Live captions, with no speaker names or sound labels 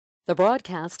The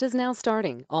broadcast is now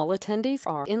starting. All attendees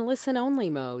are in listen-only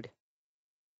mode.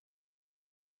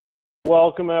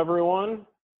 Welcome, everyone.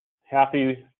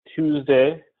 Happy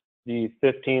Tuesday, the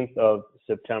 15th of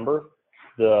September.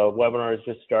 The webinar is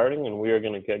just starting, and we are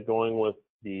going to get going with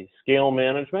the scale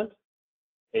management,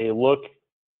 a look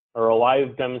or a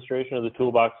live demonstration of the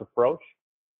Toolbox approach.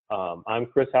 I'm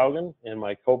Chris Haugen, and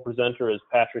my co-presenter is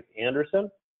Patrick Anderson.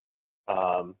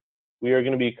 We are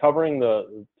going to be covering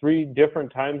the 3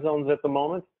 different time zones at the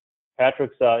moment.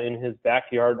 Patrick's in his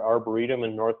backyard arboretum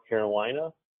in North Carolina.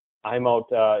 I'm out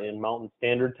in Mountain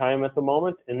Standard Time at the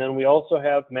moment. And then we also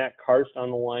have Matt Karst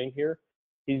on the line here.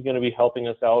 He's going to be helping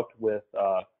us out with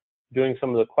doing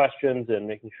some of the questions and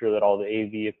making sure that all the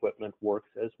AV equipment works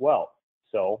as well.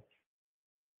 So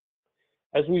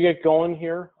as we get going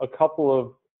here, a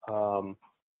couple of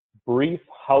brief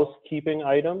housekeeping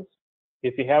items.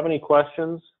 If you have any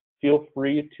questions, feel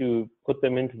free to put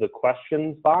them into the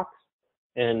questions box,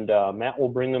 and Matt will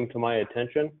bring them to my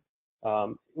attention.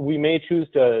 We may choose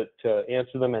to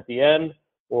answer them at the end,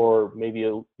 or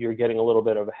maybe you're getting a little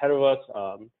bit ahead of us,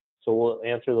 so we'll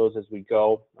answer those as we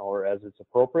go or as it's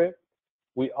appropriate.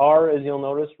 We are, as you'll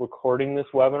notice, recording this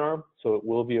webinar, so it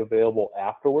will be available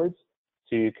afterwards,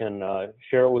 so you can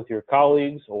share it with your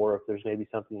colleagues, or if there's maybe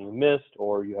something you missed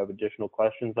or you have additional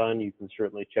questions on, you can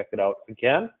certainly check it out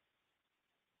again.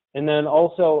 And then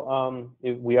also,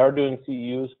 if we are doing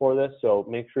CEUs for this, so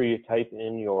make sure you type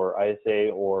in your ISA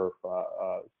or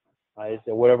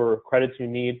ISA, whatever credits you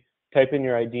need, type in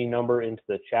your ID number into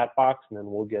the chat box, and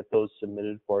then we'll get those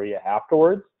submitted for you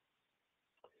afterwards.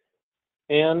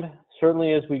 And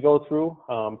certainly as we go through,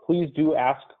 please do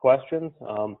ask questions.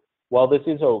 While this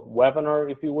is a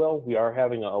webinar, if you will, we are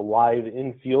having a live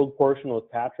in-field portion with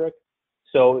Patrick.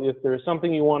 So if there's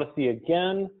something you want to see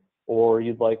again, or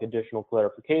you'd like additional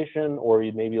clarification, or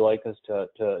you'd maybe like us to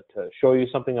show you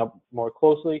something up more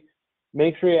closely,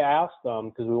 make sure you ask,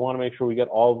 because we want to make sure we get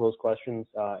all of those questions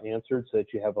answered so that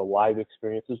you have a live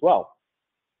experience as well.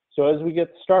 So as we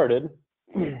get started,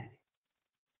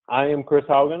 I am Chris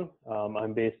Haugen.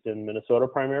 I'm based in Minnesota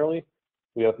primarily.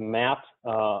 We have Matt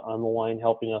on the line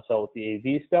helping us out with the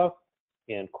AV stuff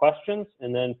and questions,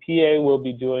 and then PA will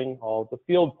be doing all the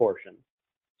field portion.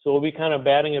 So we'll be kind of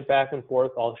batting it back and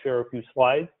forth. I'll share a few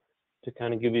slides to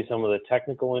kind of give you some of the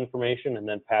technical information, and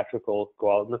then Patrick will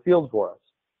go out in the field for us.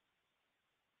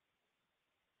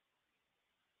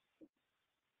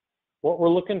 What we're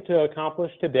looking to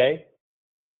accomplish today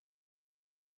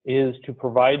is to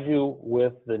provide you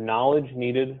with the knowledge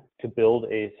needed to build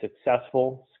a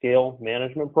successful scale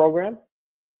management program,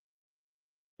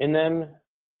 and then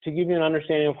to give you an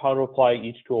understanding of how to apply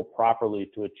each tool properly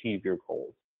to achieve your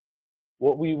goals.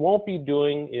 What we won't be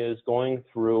doing is going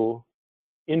through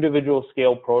individual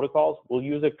scale protocols. We'll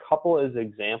use a couple as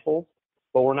examples,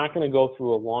 but we're not going to go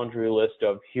through a laundry list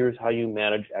of here's how you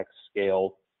manage X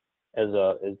scale as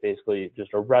basically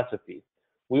just a recipe.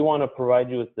 We want to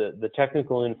provide you with the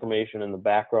technical information and the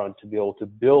background to be able to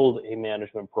build a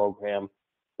management program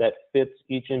that fits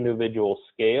each individual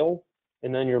scale,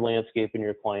 and then your landscape and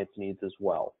your client's needs as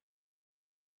well.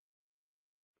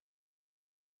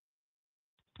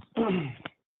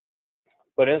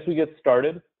 But as we get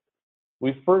started,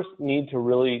 we first need to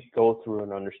really go through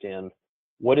and understand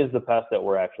what is the pest that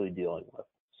we're actually dealing with.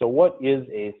 So what is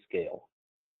a scale?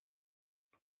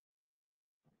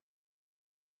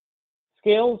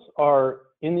 Scales are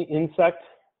in the insect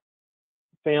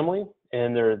family,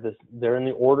 and they're in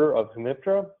the order of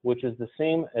Hemiptera, which is the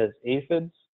same as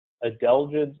aphids,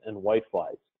 adelgids, and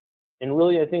whiteflies. And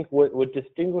really, I think what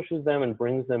distinguishes them and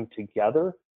brings them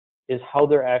together is how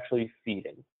they're actually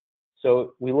feeding.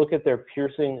 So we look at their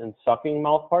piercing and sucking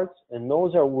mouth parts, and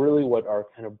those are really what are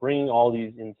kind of bringing all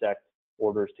these insect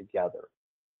orders together.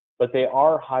 But they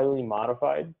are highly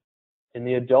modified, and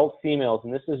the adult females,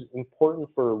 and this is important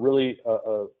for really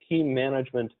a key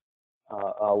management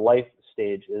life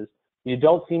stage, is the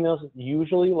adult females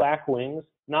usually lack wings,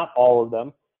 not all of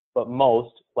them, but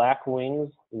most lack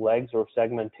wings, legs, or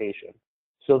segmentation.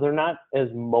 So they're not as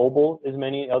mobile as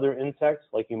many other insects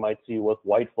like you might see with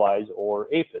whiteflies or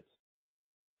aphids.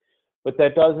 But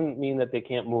that doesn't mean that they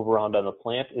can't move around on the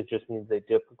plant. It just means they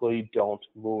typically don't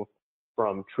move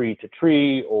from tree to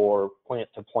tree or plant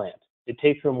to plant. It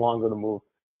takes them longer to move.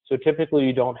 So typically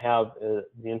you don't have the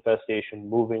infestation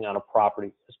moving on a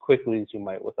property as quickly as you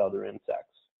might with other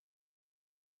insects.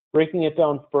 Breaking it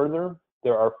down further,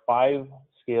 there are 5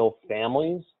 scale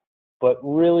families, but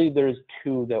really there's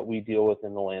 2 that we deal with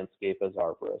in the landscape as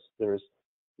arborists. There's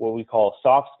what we call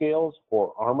soft scales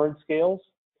or armored scales,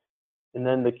 and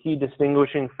then the key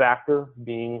distinguishing factor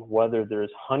being whether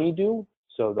there's honeydew,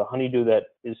 So the honeydew that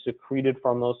is secreted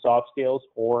from those soft scales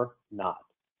or not.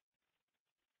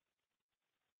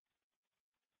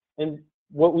 And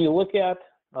what we look at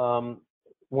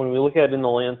when we look at in the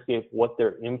landscape what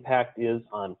their impact is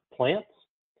on plants,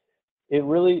 it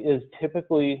really is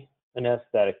typically an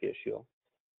aesthetic issue.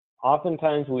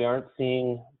 Oftentimes we aren't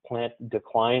seeing plant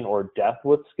decline or death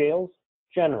with scales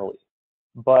generally,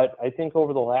 but I think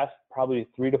over the last probably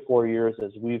 3 to 4 years,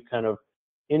 as we've kind of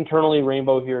internally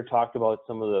Rainbow here talked about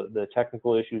some of the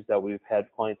technical issues that we've had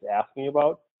clients asking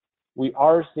about, we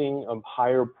are seeing a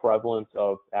higher prevalence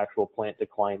of actual plant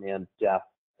decline and death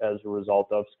as a result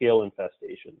of scale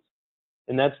infestations.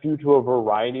 And that's due to a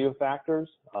variety of factors,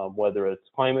 whether it's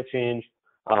climate change,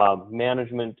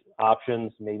 management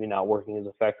options maybe not working as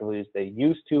effectively as they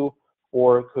used to,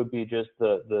 or it could be just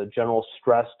the general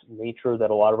stressed nature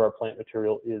that a lot of our plant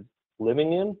material is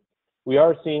living in. We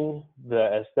are seeing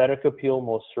the aesthetic appeal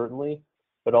most certainly,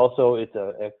 but also it's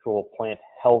an actual plant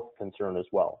health concern as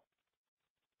well.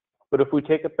 But if we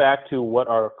take it back to what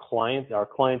our clients'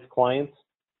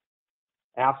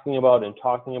 asking about and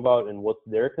talking about and what's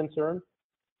their concern,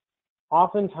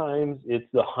 oftentimes it's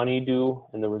the honeydew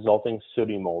and the resulting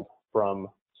sooty mold from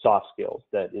soft scales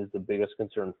that is the biggest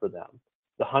concern for them.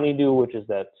 The honeydew, which is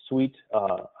that sweet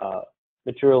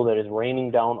material that is raining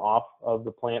down off of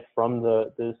the plant from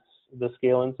the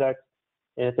scale insects,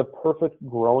 and it's a perfect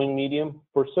growing medium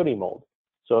for sooty mold.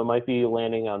 So it might be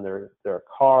landing on their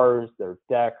cars, their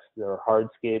decks, their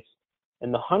hardscapes,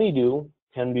 and the honeydew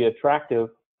can be attractive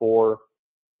for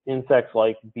insects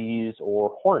like bees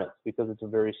or hornets because it's a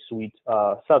very sweet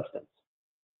substance.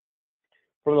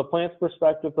 From the plant's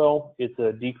perspective though, it's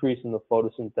a decrease in the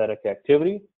photosynthetic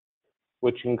activity,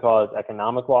 which can cause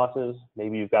economic losses.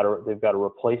 Maybe they've got to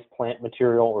replace plant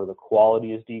material or the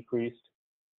quality is decreased.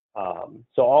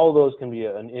 So all of those can be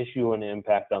an issue and an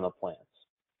impact on the plants.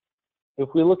 If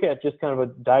we look at just kind of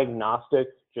a diagnostic,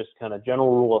 just kind of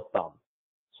general rule of thumb,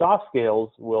 soft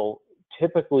scales will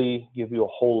typically give you a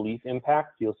whole leaf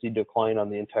impact. You'll see decline on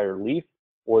the entire leaf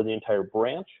or the entire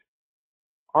branch.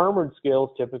 Armored scales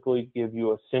typically give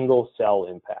you a single cell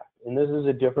impact. And this is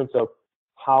a difference of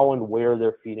how and where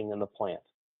they're feeding in the plant.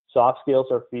 Soft scales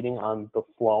are feeding on the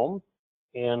phloem,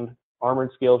 and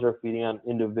armored scales are feeding on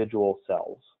individual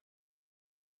cells.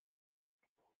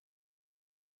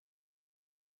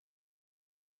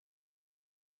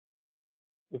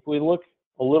 If we look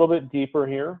a little bit deeper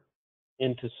here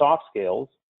into soft scales,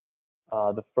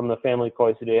 from the family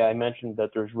Coisidae, I mentioned that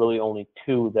there's really only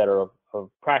 2 that are of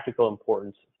practical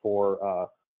importance for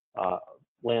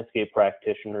landscape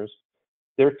practitioners.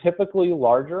 They're typically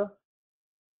larger.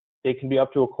 They can be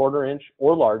up to 1/4 inch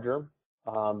or larger.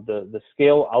 The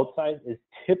scale outside is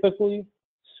typically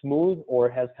smooth or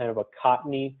has kind of a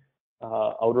cottony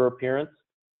outer appearance,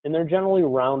 and they're generally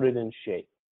rounded in shape.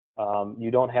 You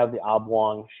don't have the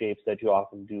oblong shapes that you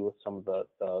often do with some of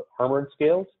the armored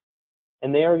scales,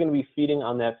 and they are going to be feeding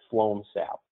on that phloem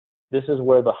sap. This is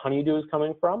where the honeydew is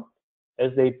coming from.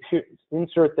 As they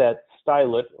insert that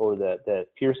stylet or that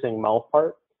piercing mouth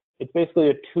part, it's basically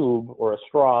a tube or a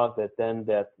straw that then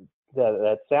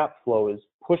that sap flow is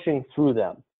pushing through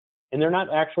them. And they're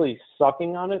not actually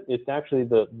sucking on it. It's actually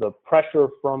the pressure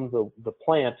from the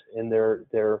plant and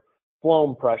their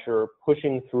phloem pressure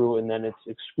pushing through, and then it's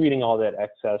excreting all that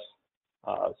excess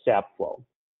sap flow.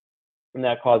 And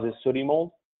that causes sooty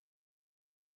mold.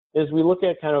 As we look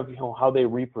at kind of how they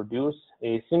reproduce,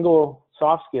 a single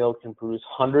soft scale can produce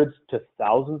hundreds to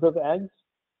thousands of eggs.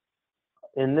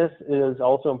 And this is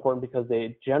also important because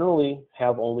they generally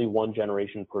have only 1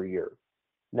 generation per year.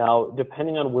 Now,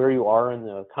 depending on where you are in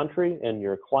the country and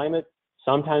your climate,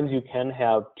 sometimes you can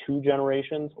have 2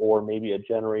 generations or maybe 1.5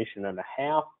 generations.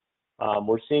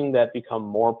 We're seeing that become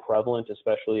more prevalent,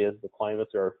 especially as the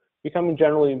climates are becoming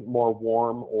generally more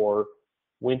warm, or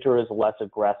winter is less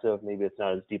aggressive. Maybe it's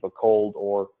not as deep a cold,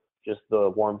 or just the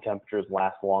warm temperatures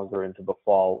last longer into the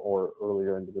fall or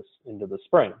earlier into the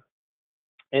spring.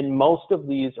 And most of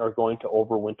these are going to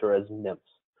overwinter as nymphs.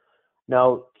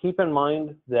 Now, keep in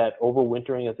mind that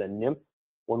overwintering as a nymph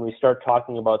when we start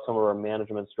talking about some of our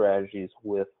management strategies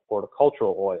with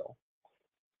horticultural oil.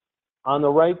 On the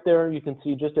right there, you can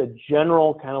see just a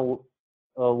general kind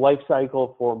of life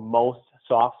cycle for most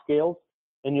soft scales.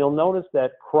 And you'll notice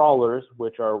that crawlers,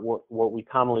 which are what we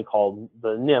commonly call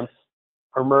the nymphs,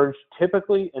 emerge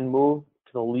typically and move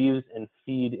to the leaves and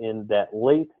feed in that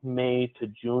late May to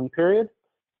June period.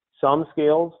 Some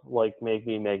scales, like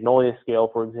maybe magnolia scale,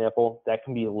 for example, that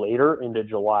can be later into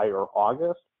July or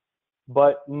August,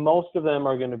 but most of them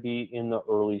are going to be in the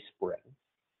early spring.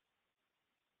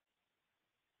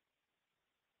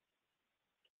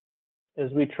 As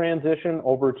we transition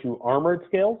over to armored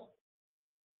scales,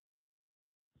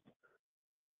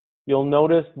 you'll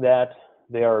notice that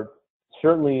they are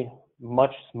certainly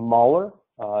much smaller.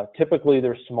 Typically,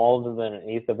 they're smaller than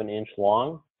 1/8 of an inch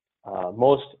long.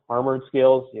 Most armored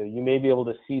scales, you may be able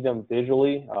to see them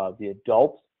visually, the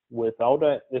adults, without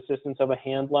the assistance of a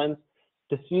hand lens.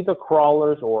 To see the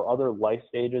crawlers or other life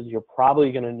stages, you're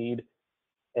probably going to need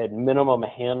at minimum a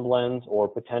hand lens or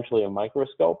potentially a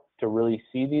microscope to really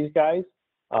see these guys.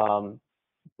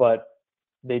 But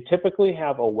they typically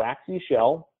have a waxy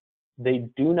shell. They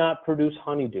do not produce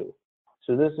honeydew.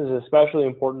 So this is especially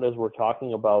important as we're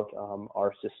talking about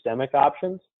our systemic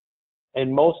options.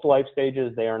 In most life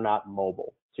stages, they are not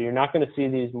mobile. So you're not going to see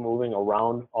these moving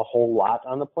around a whole lot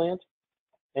on the plant.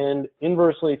 And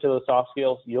inversely to the soft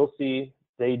scales, you'll see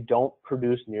they don't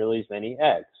produce nearly as many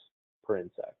eggs per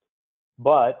insect.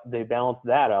 But they balance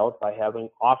that out by having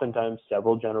oftentimes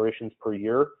several generations per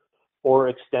year or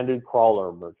extended crawler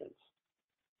emergence.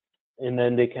 And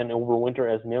then they can overwinter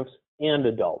as nymphs and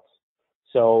adults.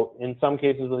 So in some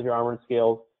cases with your armored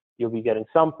scales, you'll be getting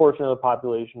some portion of the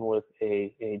population with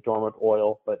a dormant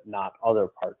oil, but not other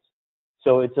parts.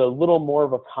 So it's a little more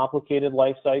of a complicated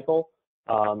life cycle.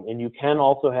 And you can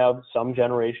also have some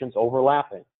generations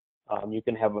overlapping. You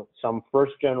can have some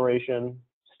first generation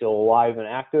still alive and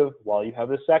active while you have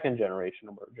the second generation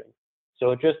emerging. So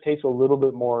it just takes a little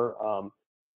bit more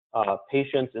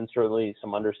patience and certainly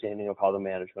some understanding of how the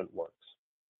management works.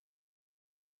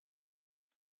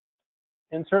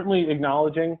 And certainly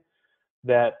acknowledging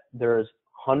that there's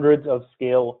hundreds of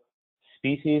scale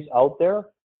species out there,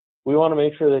 we want to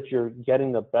make sure that you're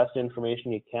getting the best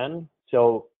information you can.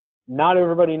 So not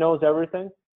everybody knows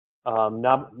everything.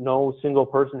 No single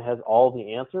person has all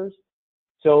the answers.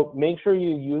 So make sure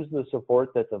you use the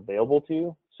support that's available to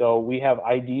you. So we have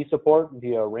ID support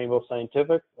via Rainbow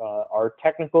Scientific, our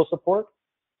technical support.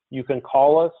 You can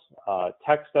call us,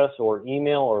 text us, or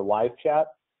email or live chat.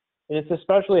 And it's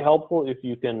especially helpful if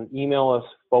you can email us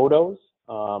photos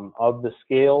of the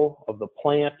scale of the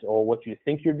plant or what you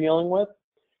think you're dealing with.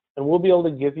 And we'll be able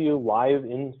to give you live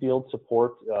in-field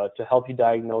support to help you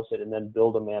diagnose it and then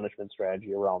build a management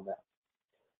strategy around that.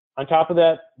 On top of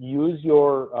that, use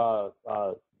your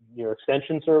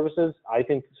extension services. I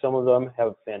think some of them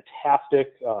have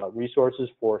fantastic resources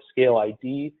for scale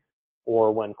ID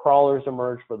or when crawlers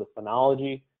emerge for the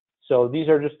phenology. So these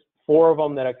are just 4 of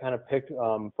them that I kind of picked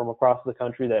from across the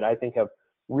country that I think have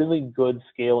really good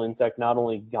scale insect, not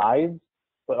only guides,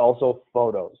 but also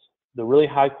photos. The really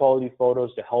high quality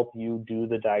photos to help you do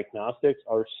the diagnostics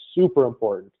are super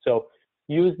important. So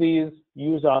use these,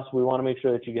 use us. We want to make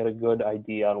sure that you get a good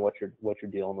idea on what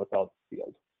you're dealing with out in the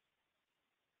field.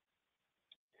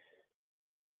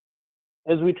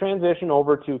 As we transition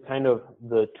over to kind of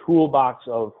the toolbox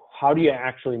of how do you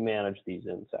actually manage these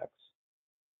insects,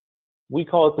 we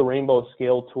call it the Rainbow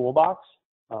Scale Toolbox.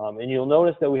 And you'll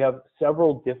notice that we have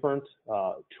several different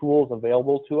tools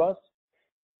available to us.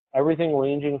 Everything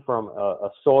ranging from a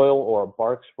soil or a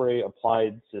bark spray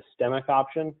applied systemic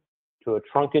option to a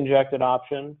trunk injected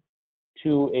option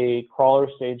to a crawler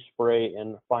stage spray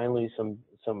and finally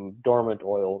some dormant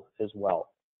oil as well.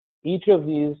 Each of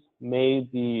these may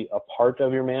be a part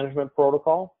of your management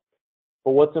protocol,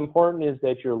 but what's important is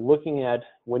that you're looking at,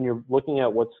 when you're looking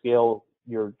at what scale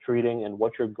you're treating and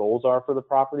what your goals are for the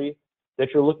property, that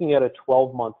you're looking at a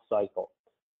 12-month cycle.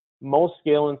 Most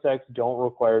scale insects don't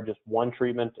require just one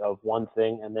treatment of one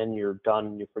thing and then you're done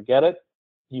and you forget it.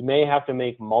 You may have to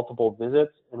make multiple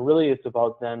visits, and really it's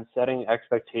about then setting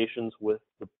expectations with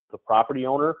the property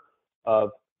owner of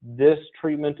this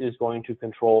treatment is going to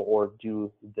control or do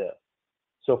this.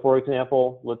 So for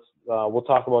example, we'll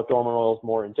talk about dormant oils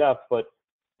more in depth, but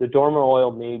the dormant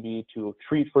oil may be to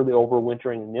treat for the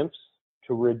overwintering nymphs,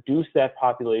 to reduce that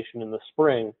population in the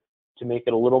spring, to make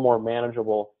it a little more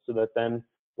manageable so that then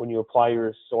when you apply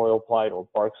your soil applied or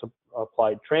bark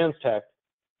applied Transtect,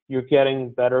 you're getting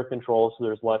better control so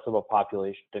there's less of a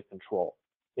population to control.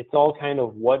 It's all kind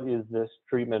of what is this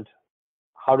treatment,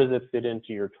 how does it fit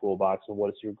into your toolbox, and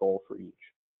what is your goal for each.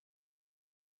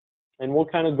 And we'll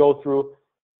kind of go through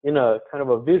in a kind of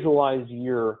a visualized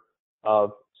year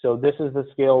of, so this is the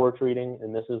scale we're treating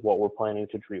and this is what we're planning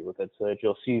to treat with it, so that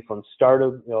you'll see from start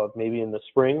of maybe in the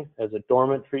spring as a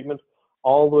dormant treatment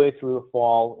all the way through the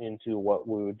fall into what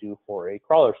we would do for a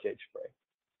crawler stage spray.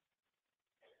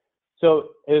 So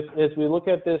as we look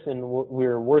at this, and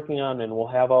we're working on, and we'll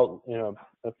have out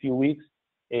a few weeks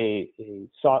a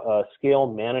scale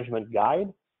management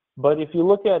guide. But if you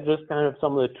look at just kind of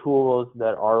some of the tools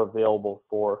that are available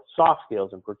for soft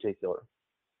scales in particular,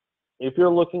 if you're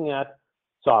looking at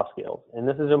soft scales, and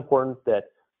this is important that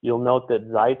you'll note that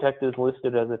Zytect is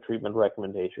listed as a treatment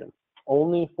recommendation,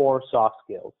 only for soft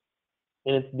scales.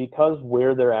 And it's because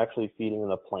where they're actually feeding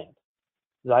the plant.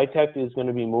 Zytect is going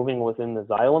to be moving within the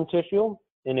xylem tissue,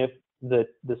 and if the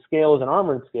scale is an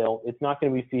armored scale, it's not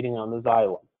going to be feeding on the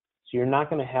xylem. So you're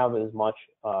not going to have as much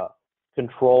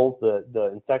control.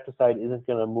 The insecticide isn't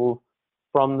going to move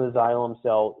from the xylem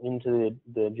cell into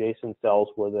the adjacent cells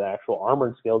where the actual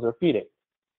armored scales are feeding.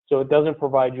 So it doesn't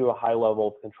provide you a high level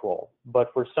of control.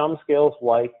 But for some scales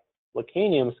like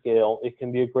Lacanium scale, it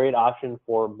can be a great option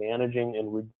for managing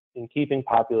and keeping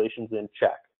populations in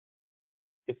check.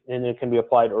 And it can be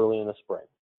applied early in the spring.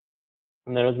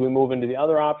 And then as we move into the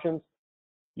other options,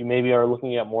 you maybe are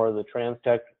looking at more of the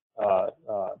Transtech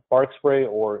bark spray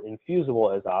or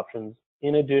infusible as options,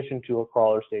 in addition to a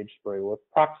crawler stage spray with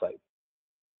Proxite.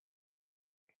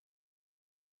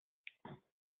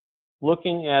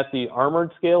 Looking at the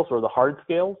armored scales or the hard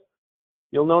scales,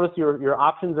 you'll notice your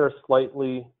options are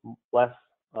slightly less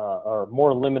or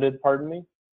more limited, pardon me.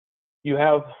 You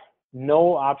have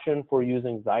no option for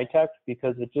using Zytect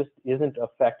because it just isn't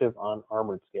effective on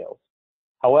armored scales.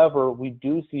 However, we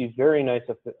do see very nice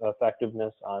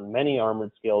effectiveness on many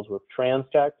armored scales with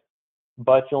Transtech,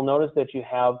 but you'll notice that you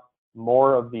have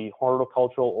more of the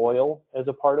horticultural oil as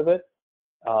a part of it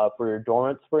for your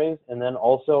dormant sprays, and then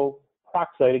also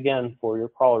Proxite again for your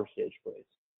crawler stage sprays.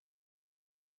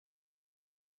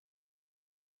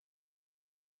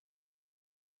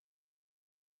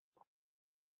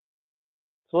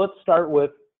 So let's start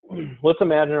with, let's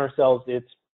imagine ourselves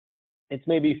it's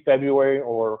maybe February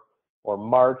or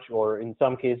March, or in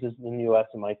some cases in the US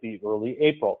it might be early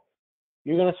April.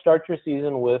 You're going to start your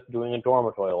season with doing a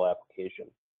dormant oil application.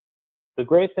 The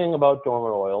great thing about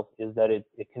dormant oils is that it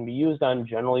can be used on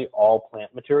generally all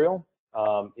plant material.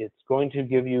 It's going to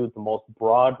give you the most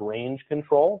broad range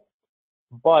control,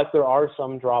 but there are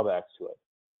some drawbacks to it.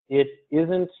 It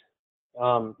isn't,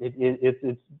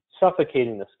 it's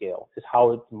suffocating the scale is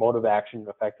how its mode of action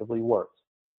effectively works.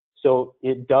 So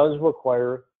it does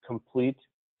require complete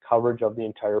coverage of the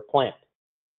entire plant.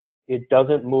 It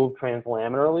doesn't move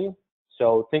translaminarly,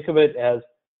 so think of it as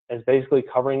basically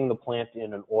covering the plant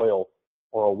in an oil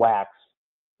or a wax.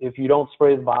 If you don't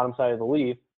spray the bottom side of the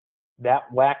leaf,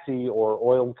 that waxy or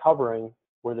oiled covering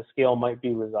where the scale might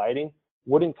be residing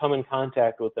wouldn't come in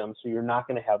contact with them, so you're not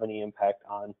going to have any impact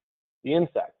on the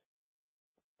insect.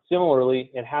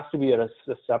 Similarly, it has to be at a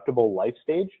susceptible life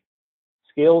stage.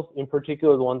 Scales, in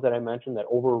particular the ones that I mentioned that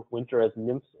overwinter as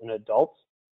nymphs and adults,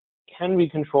 can be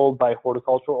controlled by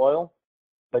horticultural oil,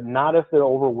 but not if they're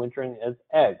overwintering as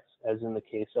eggs, as in the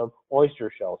case of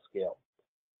oyster shell scale.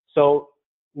 So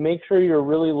make sure you're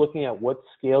really looking at what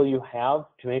scale you have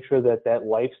to make sure that that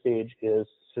life stage is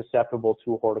susceptible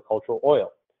to horticultural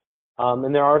oil.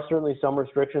 And there are certainly some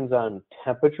restrictions on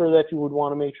temperature that you would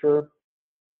want to make sure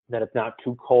that it's not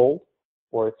too cold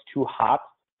or it's too hot,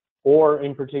 or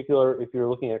in particular, if you're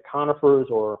looking at conifers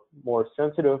or more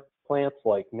sensitive plants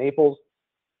like maples,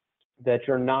 that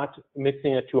you're not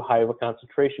mixing at too high of a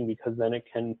concentration because then it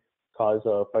can cause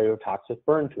a phytotoxic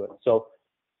burn to it. So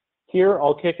here,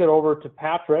 I'll kick it over to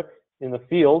Patrick in the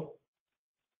field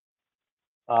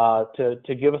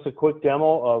to give us a quick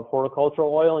demo of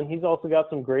horticultural oil, and he's also got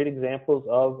some great examples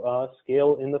of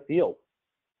scale in the field.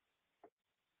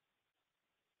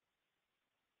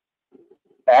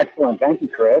 Excellent, thank you,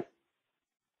 Chris.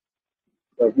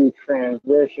 So if you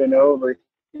transition over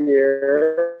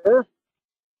here.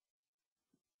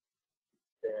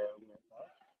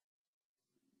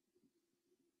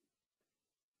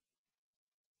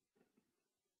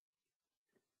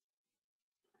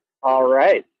 All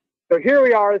right, so here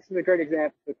we are. This is a great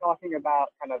example. So talking about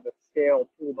kind of the scale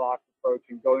toolbox approach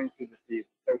and going through the season.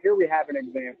 So here we have an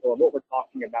example of what we're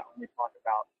talking about when we talk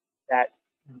about that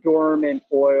dormant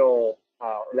oil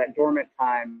or that dormant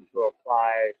time to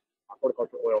apply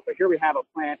horticultural oil. So here we have a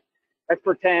plant. Let's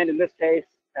pretend in this case,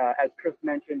 as Chris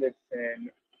mentioned, it's in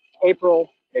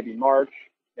April, maybe March,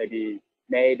 maybe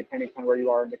May, depending on where you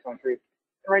are in the country.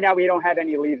 And right now we don't have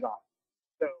any leaves on.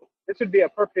 So this would be a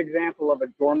perfect example of a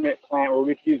dormant plant where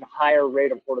we could use a higher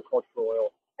rate of horticultural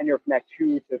oil, anywhere from that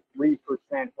 2 to 3%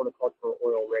 horticultural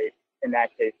oil rate in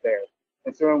that case there.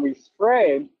 And so when we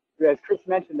spray, as Chris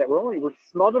mentioned, that we're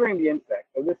smothering the insect.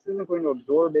 So this isn't going to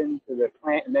absorb into the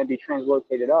plant and then be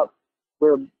translocated up.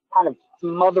 We're kind of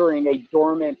smothering a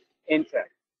dormant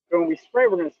insect. So when we spray,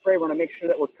 we're going to make sure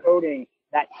that we're coating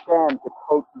that stem to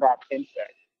coat that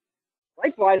insect.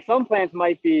 Likewise, some plants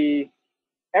might be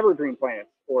evergreen plants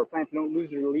or plants that don't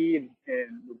lose their leaves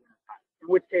in the wintertime. In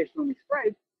which case, when we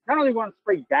spray, not only want to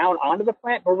spray down onto the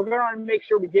plant, but we're going to make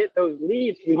sure we get those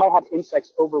leaves. We might have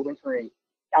insects overwintering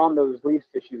on those leaf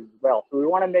tissues as well. So we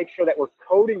want to make sure that we're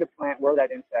coating the plant where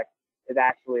that insect is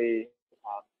actually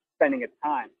spending its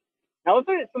time. Now let's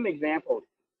look at some examples.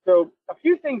 So a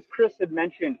few things Chris had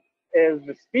mentioned is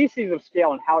the species of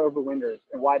scale and how it overwinters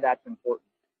and why that's important.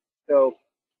 So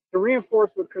to reinforce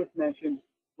what Chris mentioned,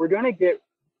 we're going to get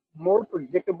more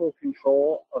predictable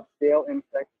control of scale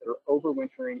insects that are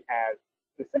overwintering as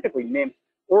specifically nymphs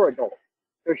or adults.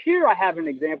 So here I have an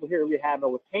example. Here we have a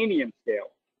Lacanium scale.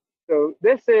 So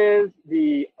this is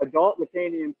the adult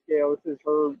Lacanium scale. This is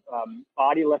her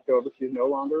body left over. She's no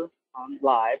longer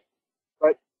live.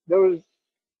 But those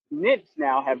nymphs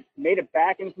now have made it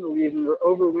back into the leaves and they're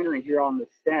overwintering here on the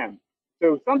stem.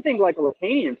 So something like a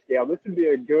Lacanium scale, this would be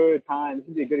a good time. This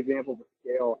would be a good example of a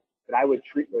scale that I would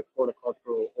treat with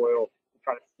horticultural oil to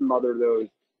try to smother those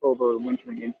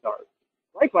overwintering instars.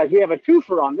 Likewise, we have a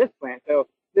twofer on this plant. So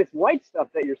this white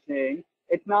stuff that you're seeing,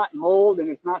 it's not mold and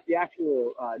it's not the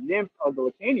actual nymph of the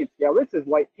Lacanium scale. This is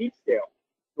white peach scale.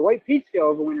 The white peach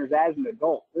scale overwinters as an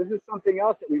adult. This is something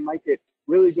else that we might get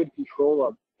really good control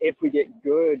of if we get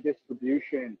good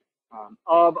distribution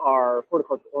of our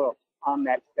horticultural oil on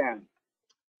that stem.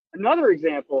 Another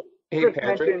example, Hey, Chris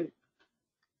Patrick. mentioned,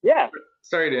 yeah.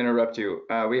 Sorry to interrupt you.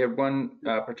 We have one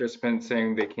participant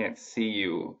saying they can't see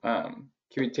you. Can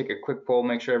we take a quick poll,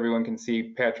 make sure everyone can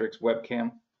see Patrick's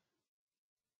webcam?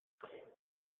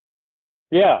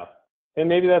 Yeah, and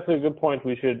maybe that's a good point.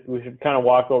 We should kind of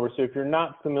walk over. So if you're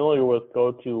not familiar with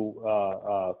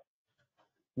GoToMeeting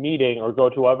or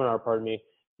GoToWebinar, pardon me,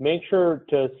 make sure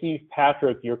to see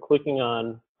Patrick. You're clicking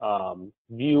on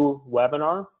View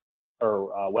Webinar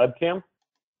or Webcam.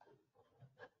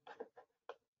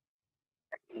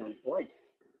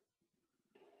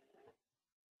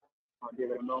 I'll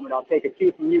give it a moment. I'll take a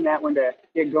cue from you, Matt, when to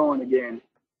get going again.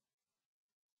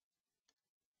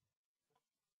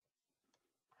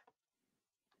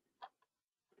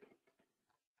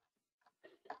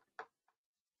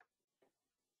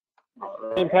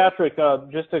 And Patrick,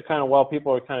 just to kind of, while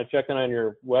people are kind of checking on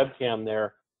your webcam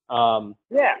there,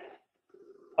 yeah.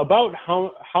 About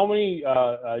how many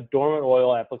dormant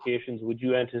oil applications would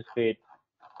you anticipate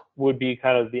would be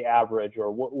kind of the average,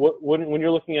 or when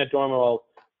you're looking at dormant oil,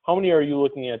 how many are you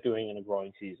looking at doing in a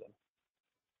growing season?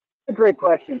 A great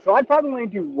question. So I'd probably only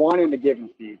do one in a given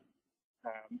season.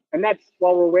 And that's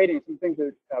while we're waiting, some things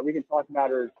that we can talk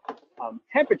about are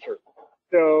temperature.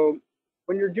 So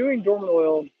when you're doing dormant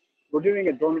oil, we're doing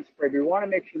a dormant spray. We want to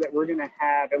make sure that we're going to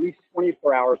have at least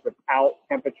 24 hours without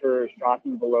temperatures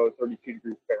dropping below 32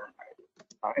 degrees Fahrenheit.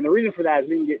 And the reason for that is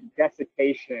we can get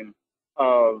desiccation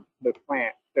of the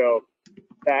plant. So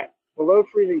that below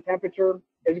freezing temperature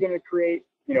is going to create,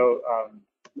 the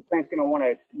plant's going to want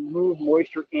to move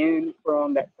moisture in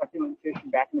from that succulent tissue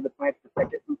back into the plant to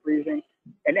protect it from freezing.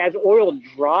 And as oil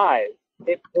dries,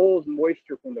 it pulls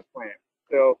moisture from the plant.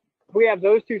 So if we have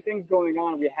those two things going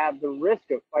on, we have the risk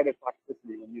of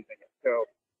phytotoxicity when using it. So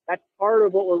that's part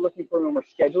of what we're looking for when we're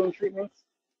scheduling treatments,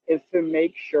 is to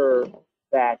make sure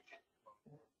that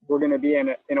we're going to be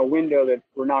in a window that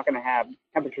we're not going to have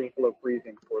temperatures below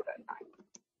freezing for that time.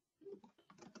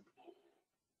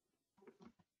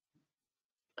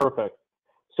 Perfect.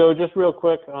 So just real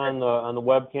quick on the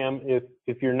webcam,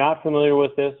 if you're not familiar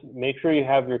with this, make sure you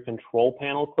have your control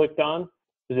panel clicked on,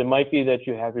 because it might be that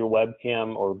you have your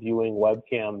webcam or viewing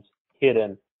webcams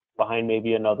hidden behind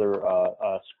maybe another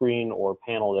screen or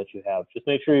panel that you have. Just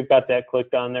make sure you've got that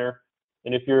clicked on there.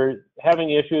 And if you're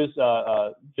having issues,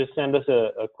 just send us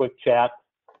a quick chat,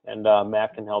 and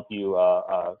Matt can help you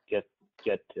get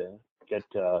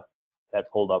that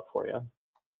pulled up for you.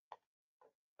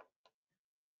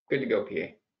 Good to go, PA.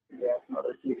 Yeah, some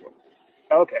other people.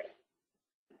 Okay.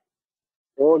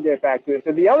 We'll get back to it.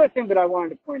 So the other thing that I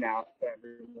wanted to point out to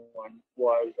everyone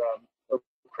was, so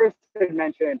Chris had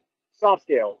mentioned soft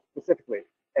scales specifically.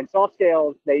 And soft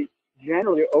scales, they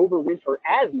generally overwinter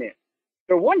as nymphs.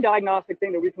 So one diagnostic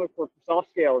thing that we can look for soft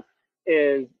scales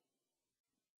is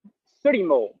sooty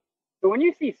mold. So when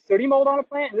you see sooty mold on a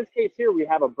plant, in this case here, we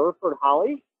have a Burford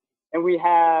holly, and we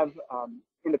have,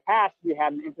 in the past, we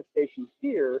had an infestation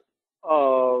here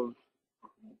of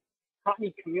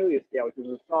Cottony camellia scale, which is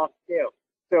a soft scale.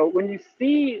 So when you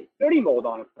see sooty mold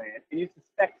on a plant and you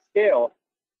suspect scale,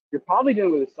 you're probably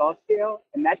dealing with a soft scale,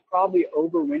 and that's probably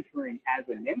overwintering as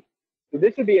a nymph. So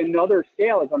this would be another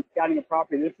scale as I'm scouting a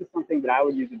property. This is something that I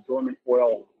would use a dormant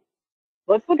oil.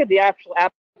 Let's look at the actual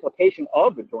application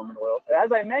of the dormant oil. So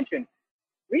as I mentioned,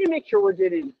 we need to make sure we're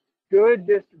getting good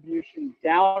distribution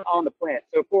down on the plant.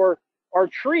 So for our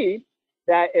tree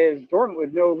that is dormant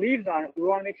with no leaves on it, we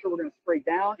want to make sure we're going to spray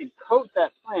down and coat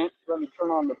that plant. So let me turn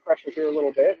on the pressure here a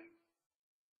little bit.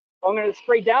 I'm going to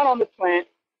spray down on the plant,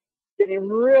 getting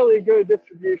really good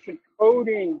distribution,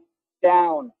 coating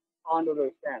down onto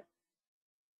those stems.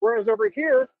 Whereas over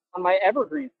here on my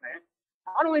evergreen plant,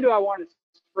 not only do I want to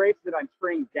spray so that I'm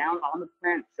spraying down on the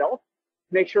plant itself,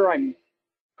 make sure I'm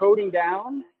coating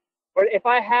down, but if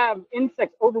I have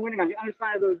insects overwintering on the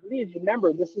underside of those leaves,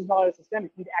 remember, this is not a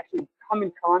systemic. You need to actually come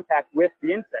in contact with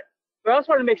the insect. So I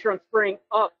also want to make sure I'm spraying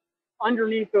up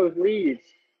underneath those leaves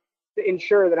to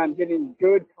ensure that I'm getting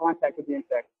good contact with the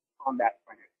insect on that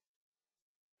plant.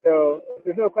 So if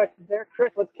there's no questions there,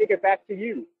 Chris, let's kick it back to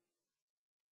you.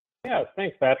 Yeah,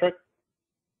 thanks, Patrick.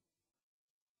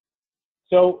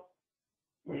 So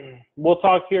we'll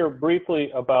talk here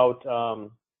briefly about our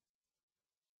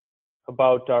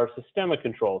systemic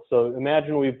control. So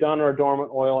imagine we've done our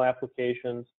dormant oil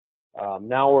applications.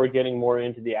 Now we're getting more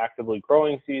into the actively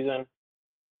growing season,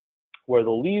 where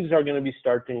the leaves are going to be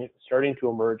starting to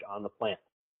emerge on the plant.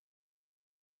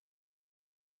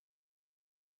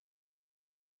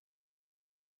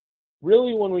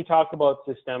 Really, when we talk about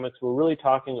systemics, we're really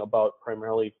talking about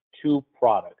primarily two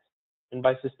products. And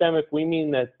by systemic, we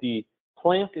mean that the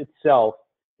plant itself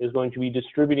is going to be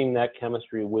distributing that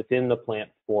chemistry within the plant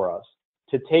for us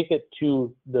to take it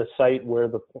to the site where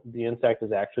the insect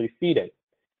is actually feeding.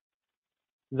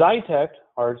 Zytect,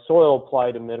 our soil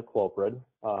applied imidacloprid,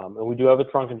 and we do have a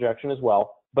trunk injection as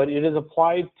well, but it is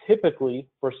applied typically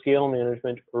for scale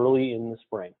management early in the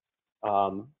spring.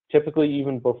 Typically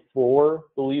even before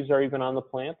the leaves are even on the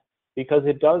plant, because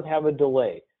it does have a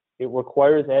delay. It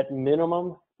requires at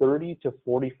minimum 30 to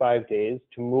 45 days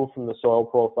to move from the soil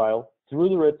profile through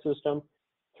the root system,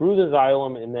 through the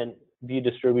xylem, and then be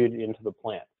distributed into the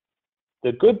plant.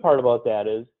 The good part about that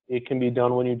is it can be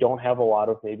done when you don't have a lot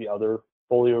of maybe other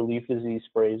foliar leaf disease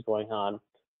sprays going on,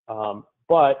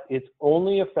 but it's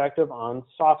only effective on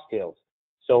soft scales.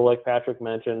 So like Patrick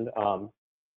mentioned,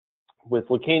 with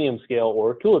Lecanium scale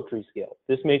or tulip tree scale.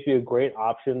 This may be a great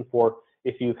option for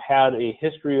if you've had a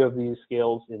history of these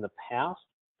scales in the past.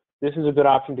 This is a good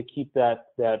option to keep that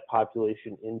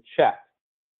population in check.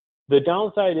 The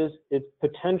downside is its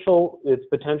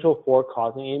potential for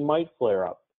causing a mite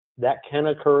flare-up. That can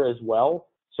occur as well.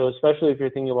 So especially if you're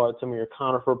thinking about some of your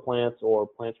conifer plants or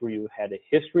plants where you had a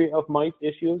history of mite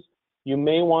issues, you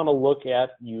may want to look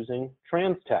at using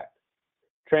Transtect.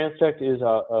 Transtect is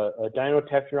a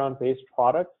dinotecturon-based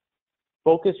product.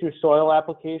 Focus your soil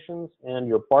applications and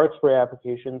your bark spray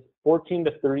applications 14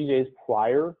 to 30 days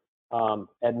prior,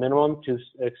 at minimum, to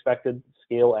expected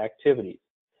scale activities.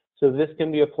 So this can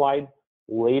be applied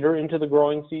later into the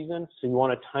growing season. So you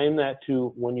want to time that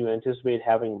to when you anticipate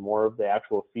having more of the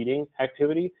actual feeding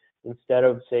activity. Instead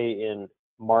of, say, in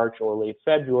March or late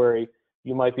February,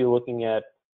 you might be looking at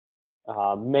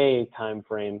May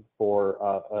timeframe for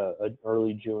an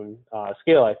early June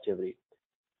scale activity.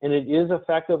 And it is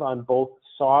effective on both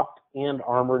soft and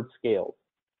armored scales.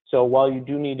 So while you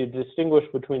do need to distinguish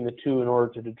between the two in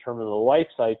order to determine the life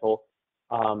cycle,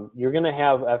 you're going to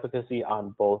have efficacy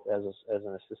on both as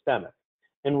a systemic.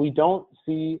 And we don't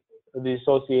see the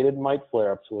associated mite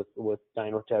flare-ups with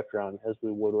dinotecturon as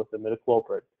we would with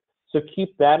imidacloprid. So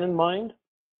keep that in mind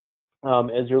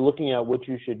as you're looking at what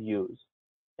you should use.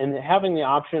 And having the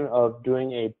option of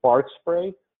doing a bark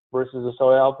spray versus a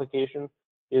soil application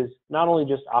is not only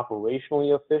just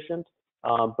operationally efficient,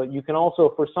 but you can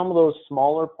also, for some of those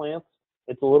smaller plants,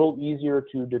 it's a little easier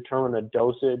to determine a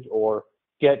dosage or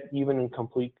get even in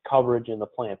complete coverage in the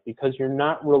plant because you're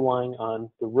not relying on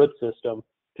the root system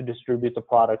to distribute the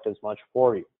product as much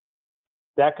for you.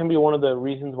 That can be one of the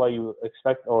reasons why you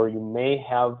expect or you may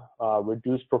have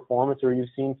reduced performance or you've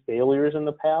seen failures in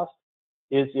the past,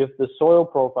 is if the soil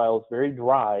profile is very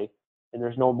dry and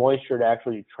there's no moisture to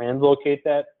actually translocate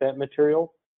that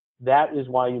material, that is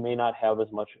why you may not have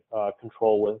as much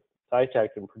control with Zytect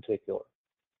in particular.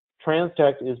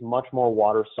 Transtect is much more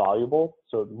water soluble,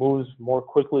 so it moves more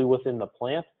quickly within the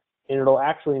plant, and it'll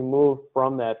actually move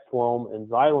from that phloem and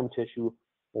xylem tissue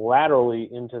laterally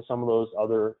into some of those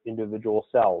other individual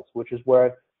cells, which is why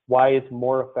it's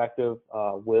more effective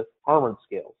with armored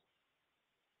scales.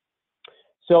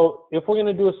 So if we're going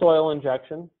to do a soil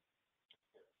injection,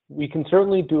 we can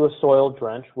certainly do a soil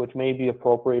drench, which may be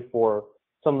appropriate for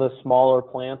some of the smaller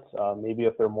plants, maybe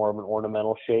if they're more of an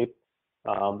ornamental shape.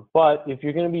 But if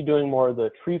you're going to be doing more of the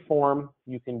tree form,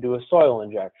 you can do a soil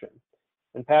injection.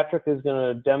 And Patrick is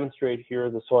going to demonstrate here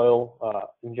the soil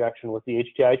injection with the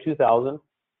HTI 2000,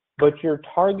 but you're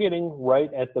targeting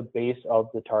right at the base of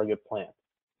the target plant.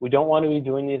 We don't want to be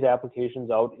doing these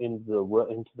applications out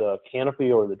into the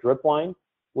canopy or the drip line.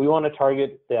 We want to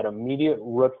target that immediate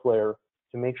root flare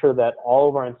to make sure that all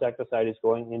of our insecticide is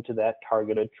going into that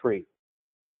targeted tree.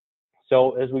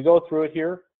 So as we go through it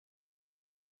here,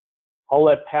 I'll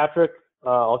let Patrick,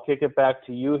 I'll kick it back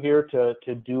to you here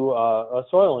to do a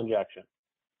soil injection.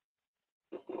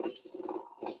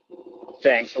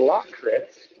 Thanks a lot, Chris.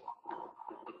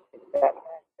 Put that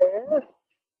back there.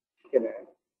 Gonna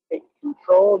take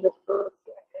control just for a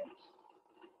second.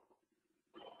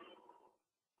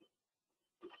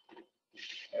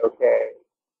 Okay.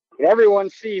 Can everyone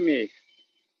see me?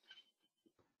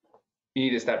 You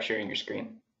need to stop sharing your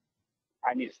screen.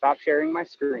 I need to stop sharing my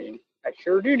screen. I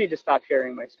sure do need to stop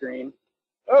sharing my screen.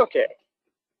 Okay.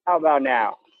 How about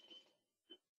now?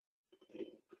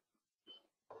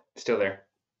 Still there.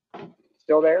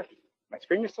 Still there? My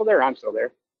screen is still there. I'm still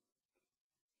there.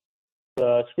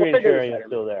 The screen sharing is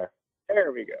still there.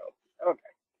 There we go. Okay.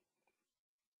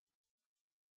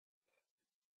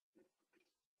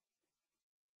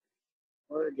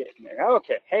 We're getting there.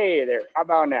 Okay. Hey there. How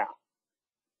about now?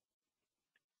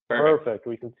 Perfect.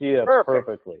 We can see it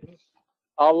perfectly.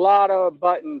 A lot of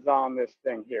buttons on this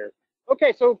thing here.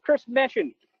 Okay, so Chris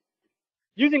mentioned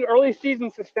using early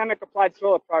season systemic applied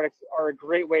soil products are a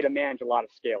great way to manage a lot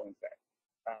of scale insects.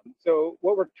 So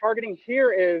what we're targeting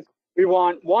here is we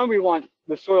want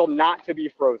the soil not to be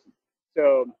frozen.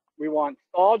 So we want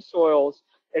thawed soils,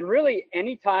 and really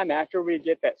anytime after we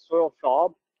get that soil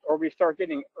thawed or we start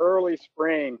getting early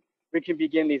spring, we can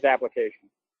begin these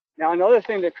applications. Now, another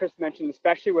thing that Chris mentioned,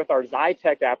 especially with our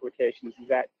Zytec applications, is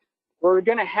that we're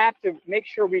going to have to make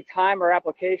sure we time our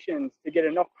applications to get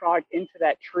enough product into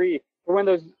that tree for when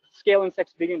those scale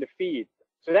insects begin to feed.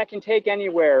 So that can take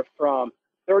anywhere from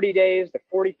 30 days to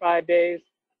 45 days.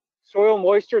 Soil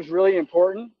moisture is really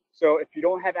important. So if you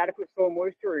don't have adequate soil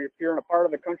moisture, or if you're in a part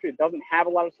of the country that doesn't have a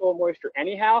lot of soil moisture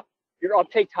anyhow, your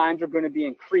uptake times are going to be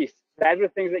increased. Those are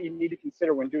things that you need to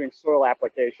consider when doing soil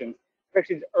applications,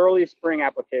 especially these early spring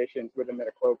applications with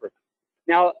imidacloprid.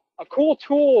 Now, a cool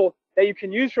tool that you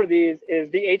can use for these is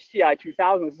the HTI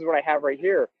 2000. This is what I have right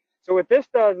here. So what this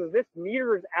does is this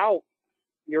meters out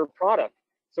your product.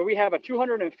 So we have a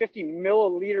 250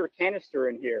 milliliter canister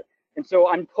in here. And so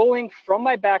I'm pulling from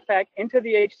my backpack into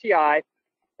the HTI,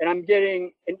 and I'm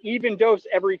getting an even dose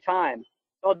every time.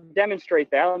 I'll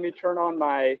demonstrate that. Let me turn on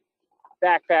my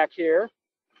backpack here.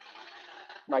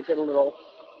 Might get a little.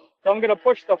 So I'm going to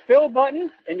push the fill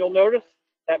button, and you'll notice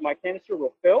that my canister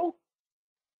will fill.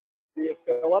 See it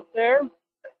fill up there. And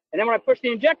then when I push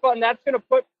the inject button, that's going to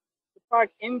put the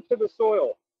product into the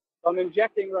soil. So I'm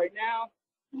injecting right now.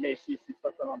 You may see some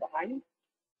stuff going on behind me.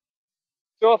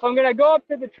 So if I'm going to go up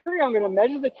to the tree, I'm going to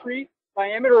measure the tree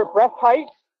diameter at breath height.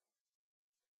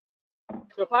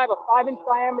 So if I have a 5-inch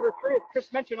diameter tree, as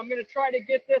Chris mentioned, I'm going to try to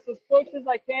get this as close as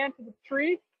I can to the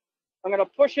tree. I'm going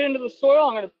to push it into the soil.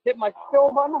 I'm going to hit my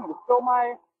fill button. I'm going to fill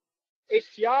my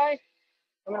HTI.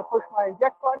 I'm going to push my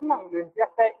inject button. I'm going to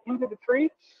inject that into the tree.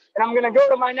 And I'm going to go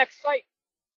to my next site.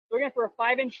 So again, for a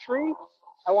 5-inch tree,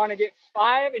 I want to get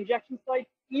 5 injection sites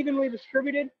evenly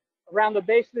distributed around the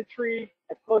base of the tree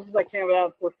as close as I can without,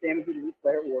 of course, damaging the root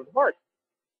layer or the bark.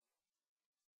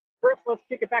 First, let's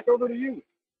kick it back over to you.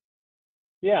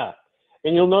 Yeah,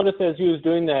 and you'll notice as he was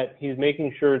doing that, he's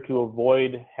making sure to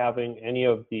avoid having any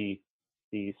of the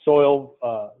soil,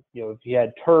 if you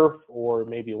had turf or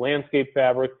maybe landscape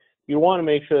fabric, you want to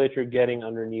make sure that you're getting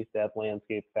underneath that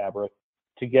landscape fabric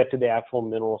to get to the actual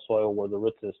mineral soil where the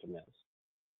root system is.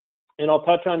 And I'll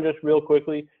touch on just real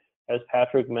quickly, as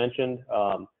Patrick mentioned,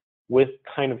 with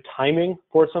kind of timing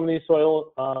for some of these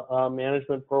soil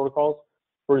management protocols.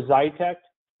 For Zytec,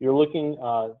 you're looking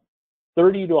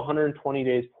 30 to 120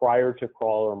 days prior to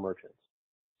crawler emergence.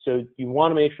 So you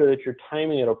want to make sure that you're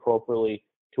timing it appropriately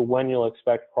to when you'll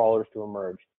expect crawlers to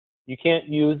emerge. You can't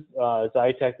use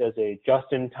Zytec as a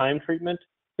just-in-time treatment.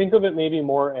 Think of it maybe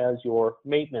more as your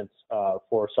maintenance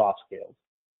for soft scales.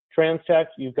 Transtec,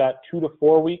 you've got 2 to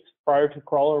 4 weeks prior to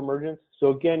crawler emergence.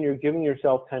 So again, you're giving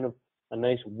yourself kind of a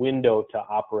nice window to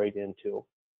operate into.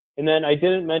 And then I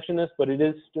didn't mention this, but it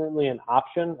is certainly an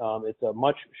option. It's a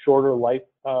much shorter life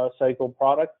cycle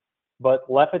product, but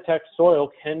Lefitec soil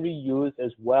can be used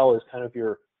as well as kind of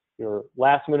your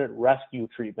last minute rescue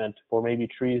treatment for maybe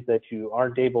trees that you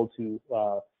aren't able to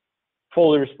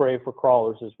foliar spray for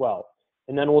crawlers as well.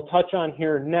 And then we'll touch on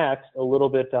here next a little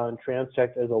bit on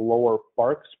Transtec as a lower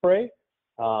bark spray.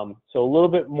 So a little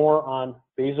bit more on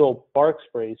basal bark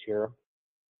sprays here.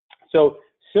 So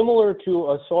similar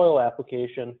to a soil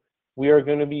application, we are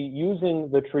going to be using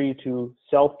the tree to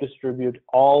self-distribute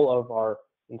all of our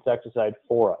insecticide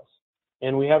for us.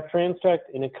 And we have Transtec,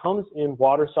 and it comes in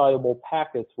water-soluble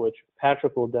packets, which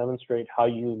Patrick will demonstrate how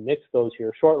you mix those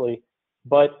here shortly.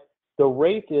 But the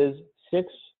rate is 6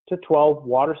 to 12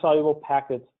 water-soluble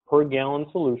packets per gallon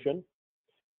solution.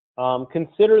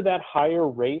 Consider that higher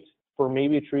rate for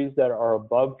maybe trees that are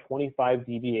above 25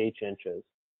 dBH inches.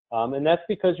 And that's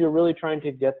because you're really trying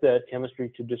to get that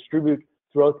chemistry to distribute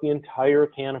throughout the entire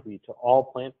canopy to all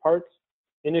plant parts.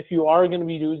 And if you are going to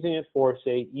be using it for,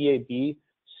 say, EAB,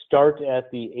 start at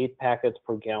the 8 packets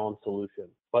per gallon solution.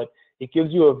 But it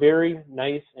gives you a very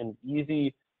nice and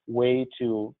easy way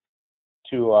to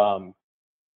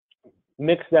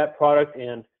mix that product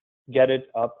and get it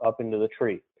up into the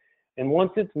tree. And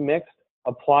once it's mixed,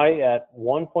 apply at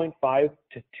 1.5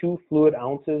 to 2 fluid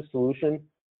ounces solution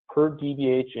per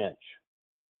dBH inch.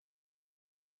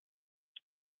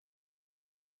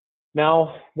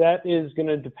 Now, that is going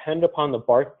to depend upon the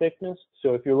bark thickness.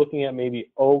 So if you're looking at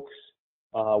maybe oaks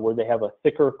where they have a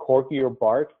thicker, corkier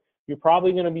bark, you're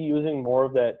probably going to be using more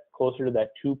of that, closer to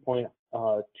that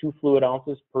 2.2 fluid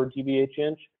ounces per dBH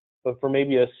inch. But for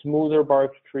maybe a smoother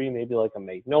barked tree, maybe like a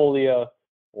magnolia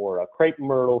or a crepe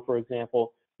myrtle, for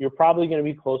example, you're probably going to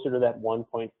be closer to that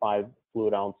 1.5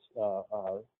 fluid ounce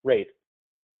rate.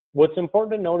 What's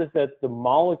important to note is that the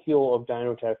molecule of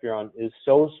dinotephuron is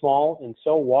so small and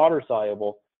so water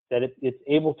soluble that it's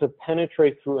able to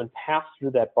penetrate through and pass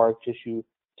through that bark tissue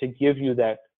to give you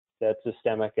that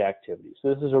systemic activity.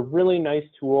 So this is a really nice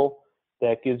tool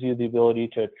that gives you the ability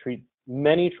to treat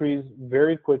many trees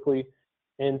very quickly.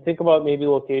 And think about maybe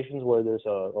locations where there's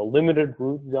a limited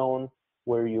root zone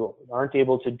where you aren't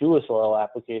able to do a soil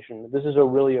application. This is a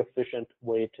really efficient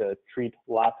way to treat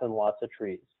lots and lots of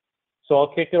trees. So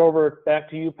I'll kick it over back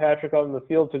to you, Patrick, out in the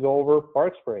field to go over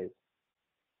bark sprays.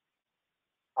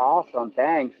 Awesome,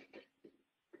 thanks.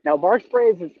 Now, bark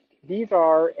sprays, these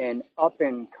are an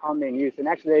up-and-coming use, and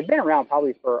actually they've been around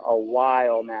probably for a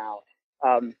while now.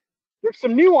 There's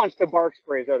some nuance to bark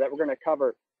sprays, though, that we're going to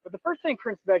cover. But the first thing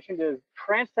Chris mentioned is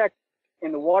Transect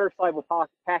in the water-soluble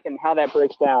packet and how that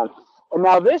breaks down. And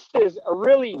now this is a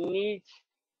really neat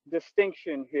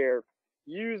distinction here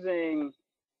using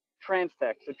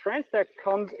Transect. So Transect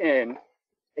comes in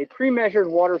a pre-measured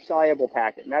water-soluble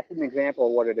packet, and that's an example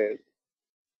of what it is.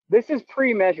 This is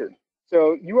pre-measured,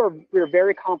 so we're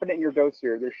very confident in your dose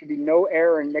here. There should be no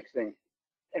error in mixing.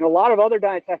 And a lot of other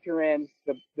dinotephrons,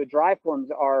 the dry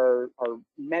forms are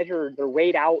measured, they're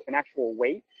weighed out in actual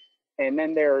weight, and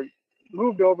then they're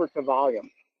moved over to volume.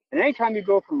 And anytime you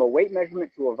go from a weight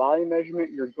measurement to a volume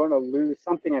measurement, you're going to lose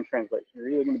something in translation. You're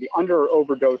either going to be under or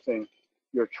overdosing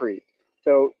your tree.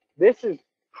 So this is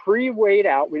pre-weighed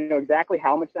out. We know exactly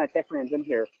how much dinotephuron is in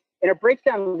here, and it breaks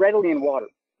down readily in water.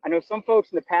 I know some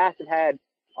folks in the past have had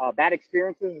bad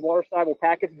experiences with water-soluble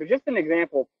packets, but just an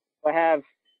example, I have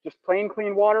just plain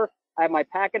clean water. I have my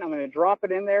packet. I'm going to drop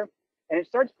it in there, and it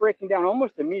starts breaking down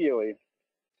almost immediately.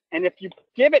 And if you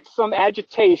give it some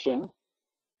agitation,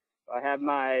 I have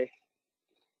my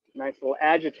nice little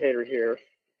agitator here.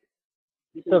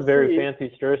 It's a very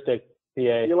fancy stir stick, PA.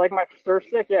 You like my stir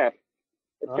stick? Yeah.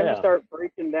 It's going to yeah. start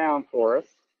breaking down for us.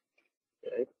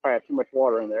 Okay, probably have too much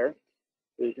water in there.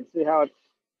 So you can see how it's,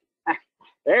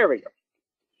 there we go.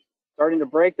 Starting to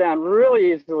break down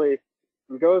really easily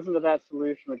and goes into that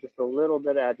solution with just a little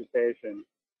bit of agitation.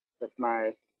 That's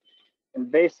my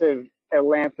invasive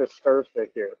Atlantis stir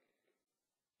stick here.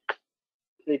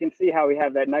 So you can see how we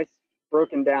have that nice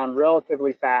broken down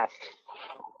relatively fast.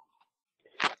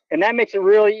 And that makes it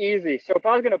really easy. So if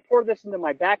I was going to pour this into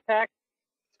my backpack,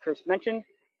 as Chris mentioned,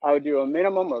 I would do a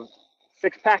minimum of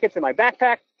 6 packets in my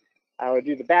backpack. I would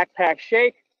do the backpack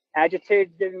shake,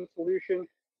 agitate, get in the solution,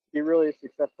 be really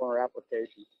successful in our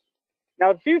application.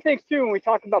 Now, a few things too, when we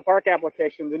talk about bark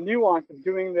application, the nuance of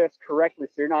doing this correctly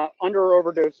so you're not under or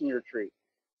overdosing your tree.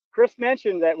 Chris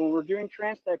mentioned that when we're doing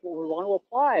Transect, what we want to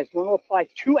apply is we want to apply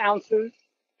 2 ounces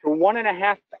to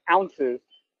 1.5 ounces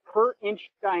per inch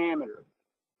diameter.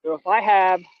 So if I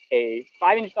have a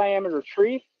 5-inch diameter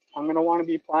tree, I'm going to want to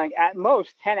be applying at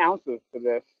most 10 ounces to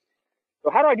this.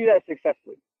 So how do I do that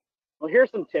successfully? Well,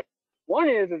 here's some tips. One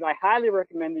is I highly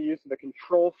recommend the use of a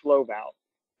control flow valve.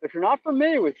 If you're not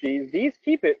familiar with these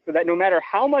keep it so that no matter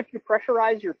how much you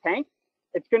pressurize your tank,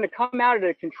 it's going to come out at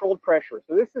a controlled pressure.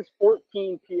 So this is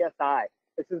 14 PSI.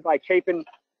 This is by Chapin.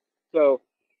 So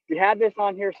we have this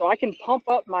on here, so I can pump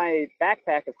up my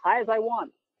backpack as high as I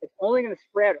want. It's only going to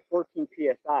spray out at 14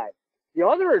 PSI. The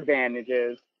other advantage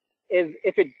is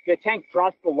if the tank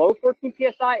drops below 14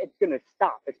 PSI, it's going to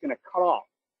stop. It's going to cut off.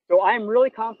 So I'm really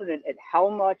confident at how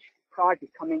much product is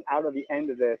coming out of the end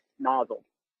of this nozzle.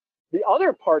 The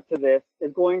other part to this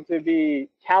is going to be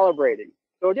calibrating.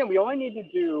 So again, we only need to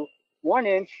do 2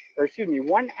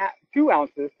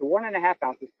 ounces to 1.5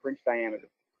 ounces per inch diameter.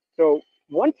 So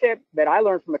one tip that I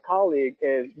learned from a colleague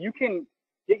is you can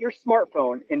get your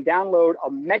smartphone and download a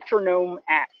metronome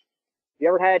app. If you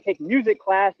ever had to take music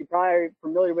class, you're probably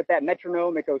familiar with that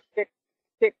metronome. It goes tick,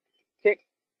 tick,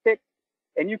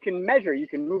 and you can measure, you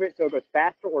can move it so it goes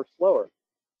faster or slower.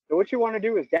 So what you want to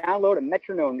do is download a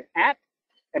metronome app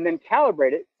and then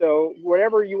calibrate it. So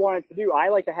whatever you want it to do, I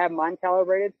like to have mine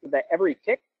calibrated so that every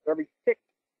tick,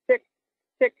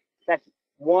 tick, that's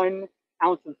 1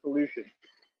 ounce of solution.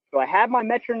 So I have my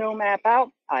metronome app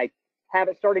out, I have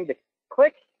it starting to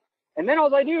click, and then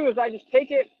all I do is I just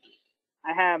take it,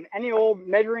 I have any old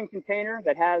measuring container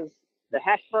that has the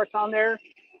hash marks on there,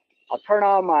 I'll turn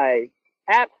on my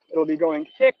app, it'll be going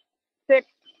tick, tick,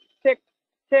 tick,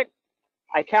 tick.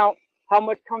 I count how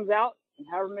much comes out and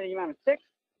however many amount of ticks.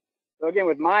 So again,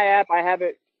 with my app, I have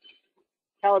it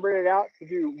calibrated out to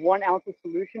do 1 ounce of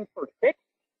solution per tick.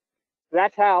 So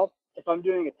that's how, if I'm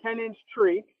doing a 10-inch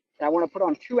tree and I want to put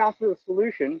on 2 ounces of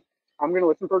solution, I'm going to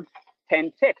listen for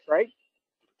 10 ticks, right?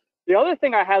 The other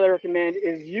thing I highly recommend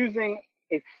is using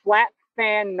a flat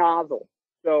fan nozzle.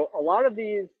 So a lot of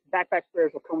these backpack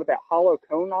sprayers will come with that hollow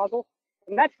cone nozzle,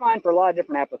 and that's fine for a lot of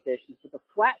different applications. But the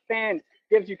flat fan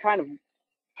gives you kind of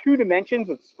 2 dimensions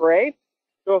of spray.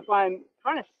 So if I'm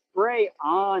trying to spray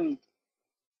on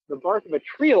the bark of a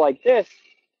tree like this,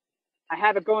 I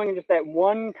have it going in just that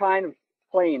one kind of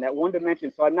plane, that one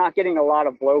dimension, so I'm not getting a lot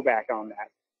of blowback on that.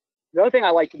 The other thing I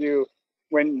like to do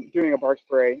when doing a bark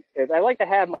spray is I like to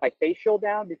have my face shield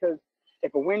down, because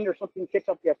if a wind or something kicks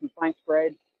up, you have some fine spray,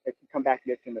 it can come back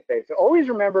and get you in the face. So always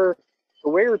remember to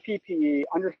wear your PPE,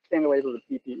 understand the label of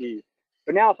the PPE.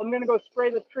 But now if I'm going to go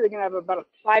spray this tree, I'm going to have about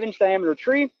a 5-inch diameter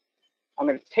tree. I'm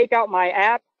going to take out my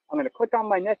app. I'm going to click on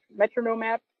my metronome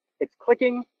app. It's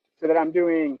clicking so that I'm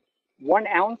doing 1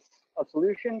 ounce of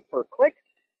solution per click.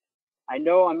 I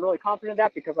know I'm really confident of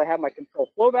that because I have my control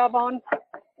flow valve on.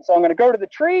 So I'm going to go to the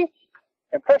tree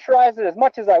and pressurize it as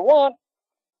much as I want.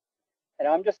 And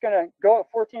I'm just going to go at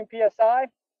 14 PSI.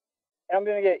 And I'm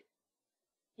going to get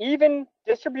even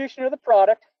distribution of the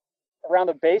product around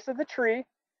the base of the tree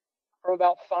from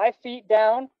about 5 feet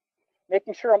down,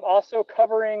 making sure I'm also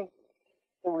covering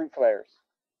the root flares.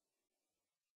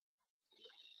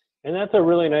 And that's a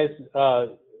really nice,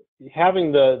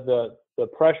 having the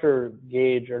pressure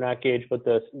gauge, or not gauge, but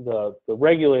the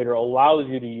regulator allows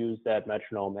you to use that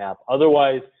metronome app.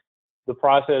 Otherwise, the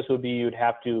process would be you'd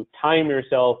have to time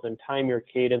yourself and time your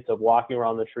cadence of walking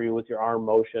around the tree with your arm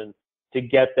motion to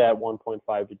get that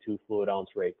 1.5 to 2 fluid ounce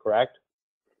rate, correct?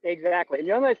 Exactly. And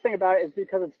the other nice thing about it is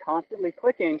because it's constantly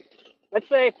clicking. Let's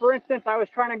say, for instance, I was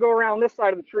trying to go around this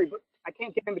side of the tree, but I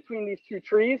can't get in between these 2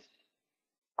 trees.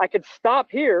 I could stop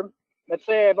here. Let's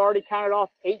say I've already counted off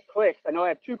 8 clicks. I know I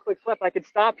have 2 clicks left. I could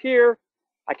stop here.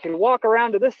 I can walk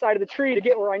around to this side of the tree to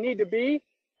get where I need to be,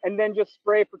 and then just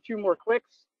spray for 2 more clicks.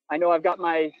 I know I've got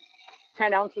my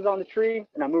 10 ounces on the tree,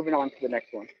 and I'm moving on to the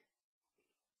next one.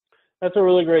 That's a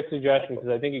really great suggestion, because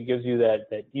I think it gives you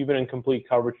that even and complete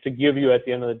coverage to give you, at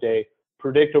the end of the day,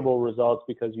 predictable results,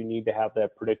 because you need to have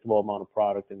that predictable amount of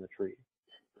product in the tree.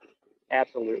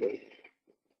 Absolutely.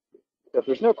 So if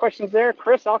there's no questions there,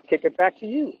 Chris, I'll kick it back to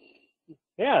you.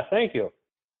 Yeah, thank you.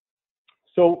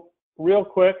 So real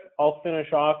quick, I'll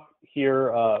finish off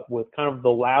here with kind of the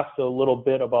last little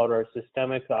bit about our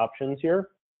systemic options here.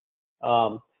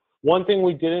 One thing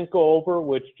we didn't go over,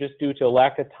 which just due to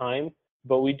lack of time,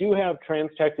 but we do have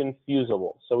Transtect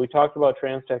infusible. So we talked about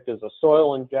Transtect as a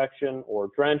soil injection or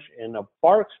drench in a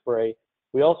bark spray.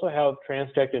 We also have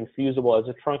Transtect infusible as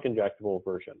a trunk injectable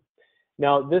version.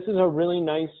 Now, this is a really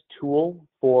nice tool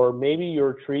for maybe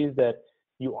your trees that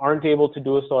you aren't able to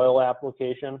do a soil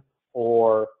application,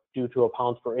 or due to a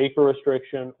pounds per acre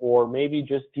restriction, or maybe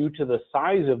just due to the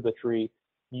size of the tree,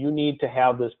 you need to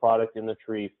have this product in the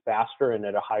tree faster and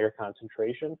at a higher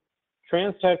concentration.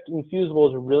 Transtect infusible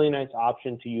is a really nice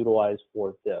option to utilize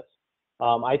for this.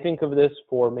 I think of this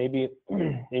for maybe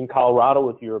in Colorado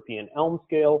with European elm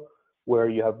scale, where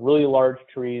you have really large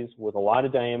trees with a lot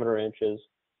of diameter inches.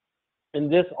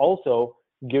 And this also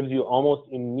gives you almost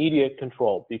immediate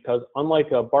control, because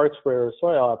unlike a bark spray or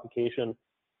soil application,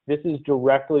 this is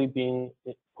directly being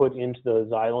put into the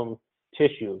xylem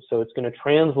tissue. So it's going to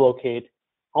translocate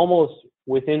almost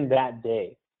within that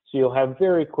day. So you'll have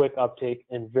very quick uptake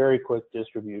and very quick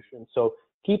distribution. So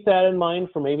keep that in mind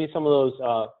for maybe some of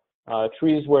those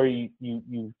trees where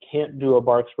you can't do a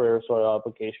bark spray or soil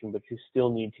application, but you still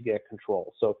need to get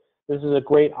control. So this is a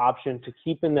great option to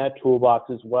keep in that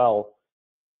toolbox as well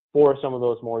for some of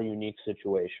those more unique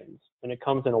situations. And it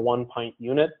comes in a 1-pint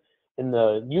unit, and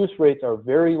the use rates are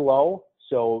very low.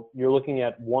 So you're looking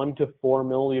at 1 to 4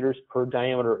 milliliters per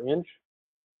diameter inch.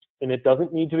 And it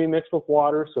doesn't need to be mixed with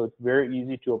water, so it's very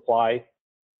easy to apply,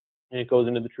 and it goes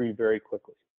into the tree very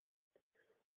quickly.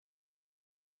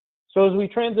 So as we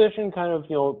transition, kind of,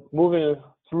 moving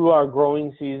through our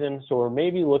growing season, so we're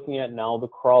maybe looking at now the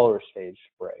crawler stage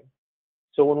spray.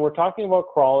 So when we're talking about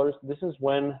crawlers, this is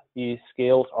when the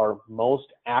scales are most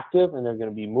active and they're going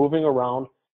to be moving around,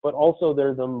 but also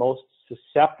they're the most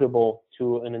susceptible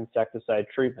to an insecticide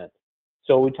treatment.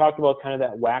 So we talked about kind of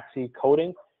that waxy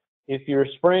coating. If you're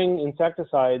spraying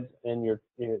insecticides and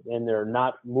they're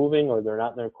not moving or they're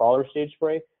not in their crawler stage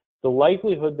spray, the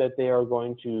likelihood that they are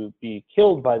going to be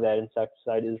killed by that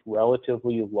insecticide is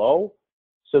relatively low.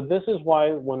 So this is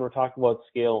why when we're talking about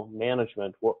scale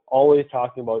management, we're always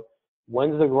talking about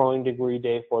when's the growing degree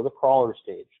day for the crawler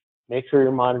stage. Make sure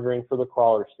you're monitoring for the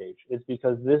crawler stage. It's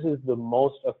because this is the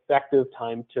most effective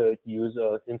time to use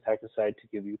an insecticide to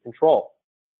give you control.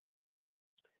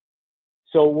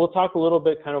 So we'll talk a little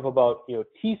bit kind of about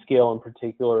T-scale in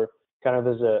particular, kind of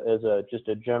as just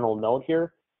a general note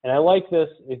here. And I like this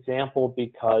example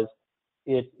because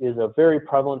it is a very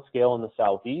prevalent scale in the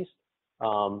Southeast,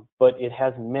 but it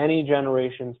has many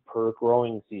generations per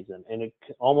growing season, and it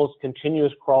almost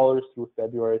continuous crawlers through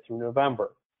February through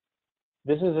November.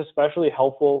 This is especially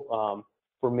helpful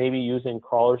for maybe using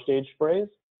crawler stage sprays.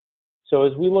 So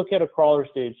as we look at a crawler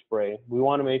stage spray, we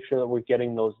want to make sure that we're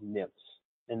getting those nymphs,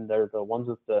 and they're the ones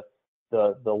with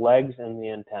the legs and the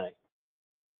antennae.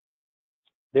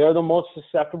 They are the most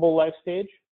susceptible life stage.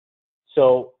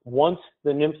 So once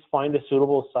the nymphs find a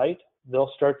suitable site,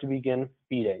 they'll start to begin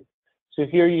feeding. So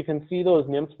here you can see those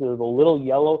nymphs, they're the little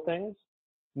yellow things.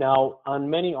 Now on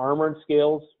many armored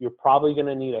scales, you're probably going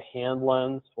to need a hand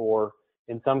lens, or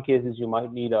in some cases you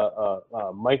might need a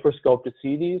microscope to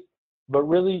see these. But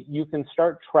really you can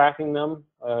start tracking them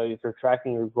if you're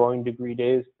tracking your growing degree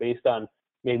days based on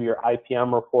maybe your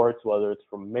IPM reports, whether it's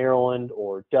from Maryland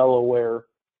or Delaware.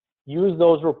 Use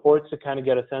those reports to kind of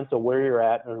get a sense of where you're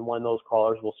at and when those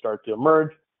crawlers will start to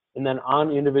emerge. And then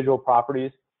on individual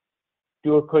properties,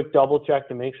 do a quick double check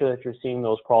to make sure that you're seeing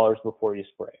those crawlers before you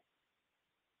spray.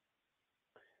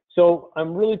 So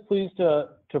I'm really pleased to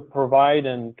provide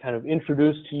and kind of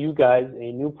introduce to you guys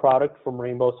a new product from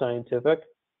Rainbow Scientific,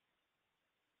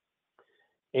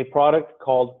 a product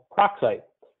called Proxite.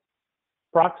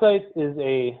 Proxite is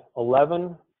a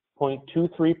 11.23%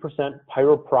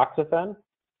 pyroproxyfen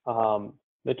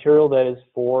material that is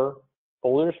for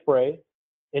foliar spray,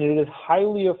 and it is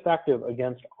highly effective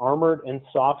against armored and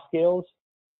soft scales,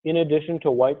 in addition to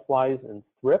whiteflies and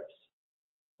thrips.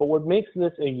 But what makes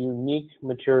this a unique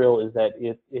material is that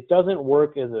it doesn't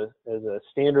work as a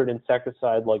standard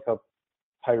insecticide like a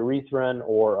pyrethrin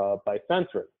or a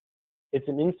bifenthrin. It's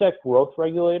an insect growth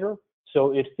regulator,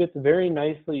 so it fits very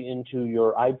nicely into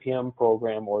your IPM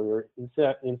program or your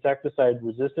insecticide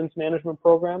resistance management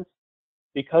programs,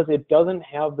 because it doesn't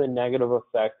have the negative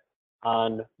effect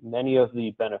on many of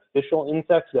the beneficial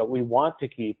insects that we want to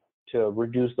keep to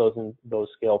reduce those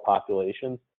scale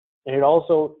populations. And it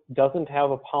also doesn't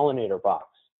have a pollinator box.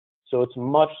 So it's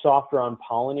much softer on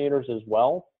pollinators as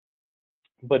well,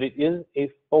 but it is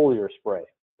a foliar spray.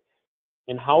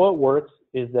 And how it works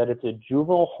is that it's a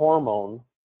juvenile hormone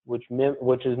which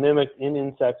is mimicked in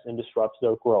insects and disrupts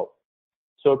their growth.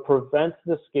 So it prevents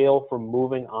the scale from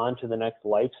moving on to the next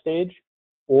life stage,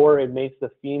 or it makes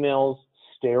the females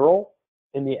sterile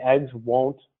and the eggs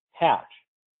won't hatch.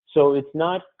 So it's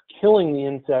not killing the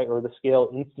insect or the scale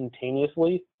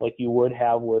instantaneously like you would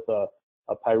have with a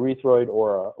pyrethroid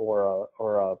or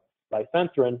a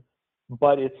bifenthrin,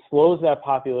 but it slows that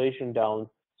population down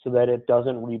so that it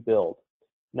doesn't rebuild.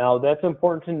 Now that's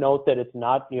important to note, that it's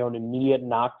not an immediate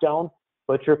knockdown,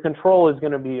 but your control is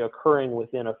going to be occurring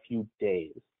within a few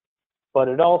days. But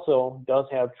it also does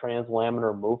have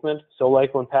translaminar movement. So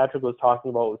like when Patrick was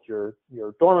talking about with your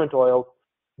dormant oils,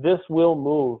 this will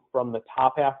move from the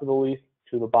top half of the leaf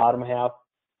to the bottom half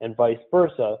and vice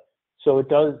versa. So it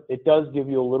does give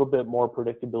you a little bit more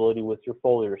predictability with your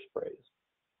foliar sprays.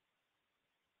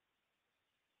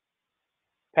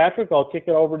 Patrick, I'll kick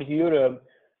it over to you to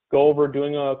go over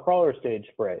doing a crawler stage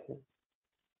spray.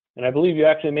 And I believe you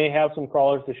actually may have some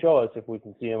crawlers to show us if we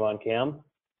can see them on cam.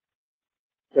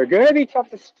 They're going to be tough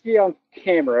to see on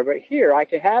camera, but here I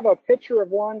can have a picture of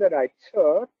one that I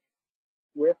took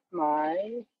with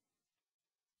my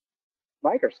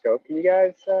microscope. Can you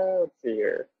guys, let's see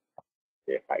here,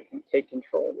 see if I can take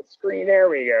control of the screen. There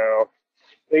we go.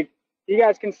 So you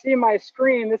guys can see my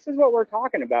screen. This is what we're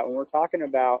talking about when we're talking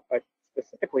about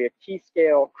specifically a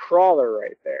T-scale crawler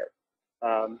right there.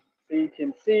 So you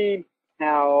can see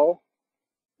how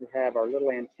we have our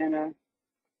little antenna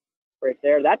right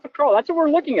there. That's a crawler. That's what we're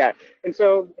looking at. And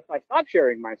so if I stop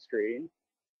sharing my screen,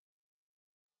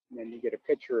 and then you get a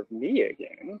picture of me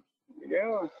again. There we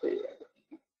go. Let's see.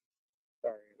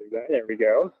 Sorry, there we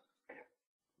go.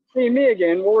 See me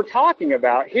again. What we're talking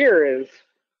about here is,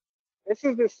 this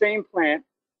is the same plant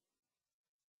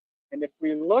And if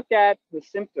we look at the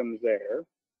symptoms there,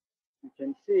 you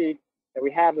can see that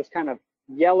we have this kind of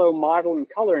yellow modeling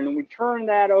color, and when we turn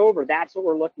that over, that's what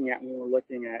we're looking at when we're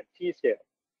looking at T-scale.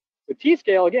 The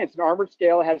T-scale, again, it's an armored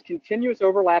scale. It has continuous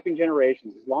overlapping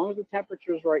generations. As long as the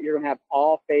temperature is right, you're going to have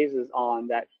all phases on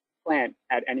that plant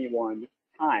at any one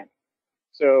time.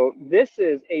 So this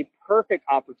is a perfect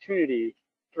opportunity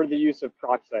for the use of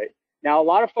Proxite. Now, a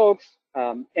lot of folks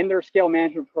in their scale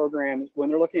management programs, when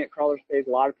they're looking at crawler space,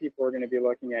 a lot of people are going to be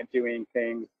looking at doing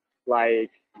things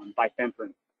like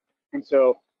bifenthrin. And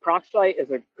so Proxite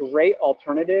is a great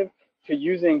alternative to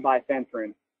using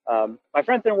bifenthrin.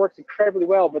 Bifenthrin works incredibly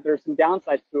well, but there's some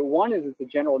downsides to it. One is it's a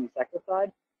general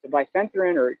insecticide. The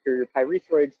bifenthrin or your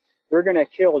pyrethroids, they're going to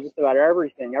kill just about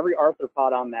everything, every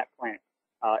arthropod on that plant,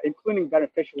 including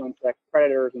beneficial insects,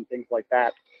 predators, and things like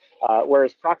that.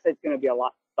 Whereas Proxite's going to be a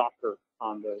lot softer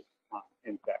on those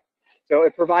insects. So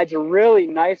it provides a really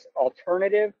nice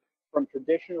alternative from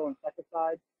traditional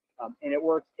insecticides, and it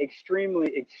works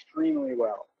extremely, extremely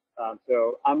well.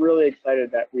 So I'm really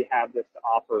excited that we have this to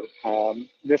offer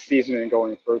this season and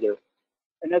going further.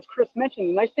 And as Chris mentioned,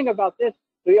 the nice thing about this,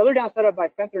 the other downside of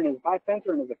bifenthrin is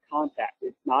a contact.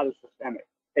 It's not as systemic.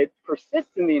 It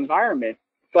persists in the environment,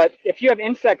 but if you have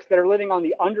insects that are living on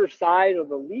the underside of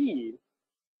the leaf,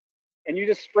 and you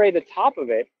just spray the top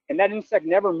of it, and that insect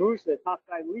never moves to the top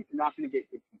side of the leaf, you're not going to get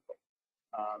good control.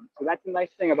 So that's the nice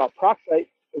thing about Proxite,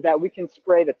 is that we can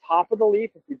spray the top of the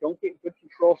leaf. If we don't get good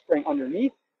control spraying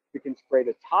underneath, we can spray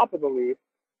the top of the leaf.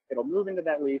 It'll move into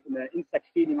that leaf, and the insect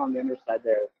feeding on the underside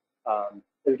there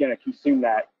is going to consume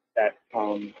that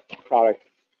product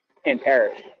and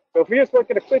perish. So if we just look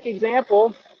at a quick example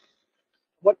of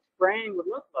what spraying would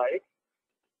look like,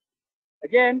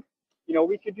 again,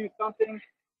 we could do something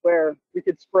where we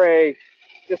could spray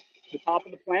just the top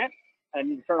of the plant, and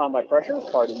you can turn on my pressure,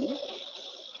 pardon me.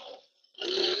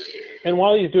 And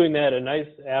while he's doing that, a nice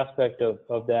aspect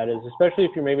of that is, especially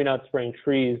if you're maybe not spraying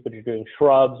trees, but you're doing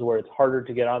shrubs where it's harder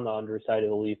to get on the underside of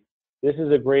the leaf, this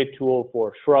is a great tool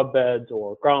for shrub beds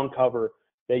or ground cover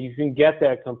that you can get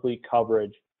that complete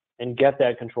coverage and get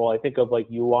that control. I think of like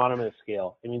euonymus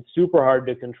scale. I mean, super hard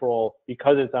to control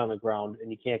because it's on the ground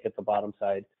and you can't get the bottom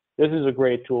side. This is a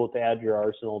great tool to add to your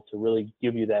arsenal to really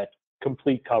give you that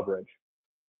complete coverage.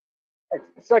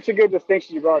 It's such a good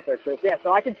distinction you brought there, Chris. Yeah,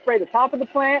 so I can spray the top of the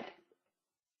plant,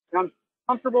 and I'm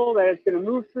comfortable that it's going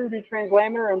to move through, be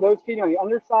translaminar, and those feeding on the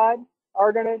underside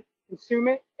are going to consume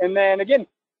it. And then again,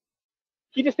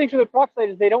 key distinction with Proxite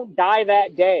is they don't die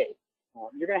that day.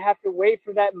 You're going to have to wait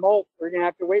for that molt, or you're going to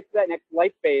have to wait for that next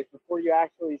life phase before you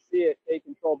actually see it take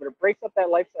control. But it breaks up that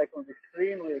life cycle and is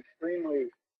extremely, extremely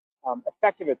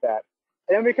effective at that.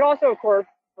 And then we can also, of course,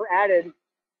 for added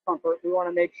comfort, we want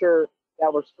to make sure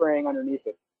that we're spraying underneath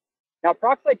it. Now,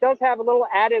 Proxite does have a little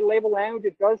added label language.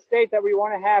 It does state that we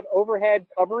want to have overhead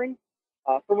covering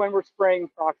for when we're spraying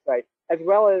Proxite, as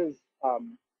well as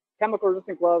chemical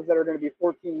resistant gloves that are going to be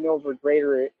 14 mils or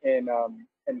greater in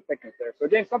thickness there. So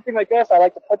again, something like this, I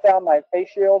like to put down my face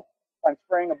shield. I'm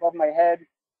spraying above my head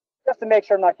just to make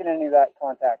sure I'm not getting any of that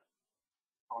contact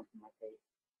onto my face.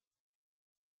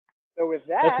 So with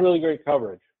that, that's really great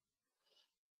coverage.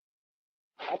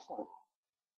 Excellent.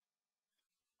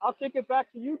 I'll kick it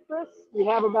back to you, Chris. We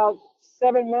have about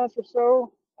 7 minutes or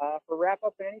so for wrap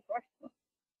up and any questions.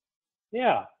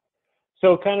 Yeah.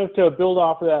 So kind of to build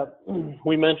off of that,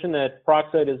 we mentioned that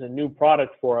Proxite is a new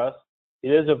product for us.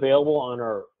 It is available on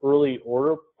our early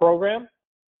order program,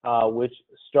 which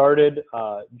started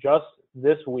just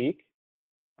this week.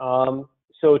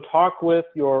 So talk with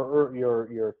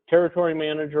your territory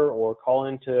manager or call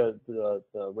into the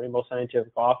Rainbow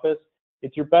Scientific office.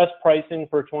 It's your best pricing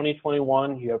for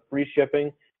 2021. You have free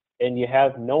shipping, and you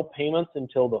have no payments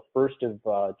until the 1st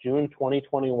of June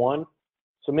 2021.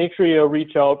 So make sure you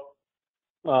reach out,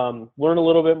 learn a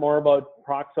little bit more about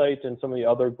Proxite and some of the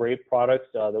other great products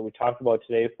that we talked about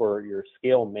today for your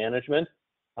scale management.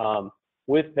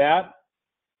 With that,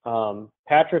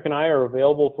 Patrick and I are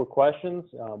available for questions.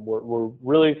 We're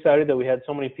really excited that we had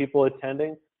so many people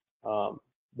attending.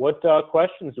 What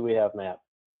questions do we have, Matt?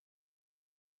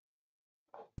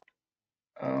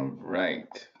 All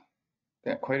right.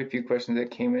 Got quite a few questions that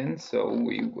came in, so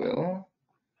we will.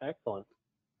 Excellent.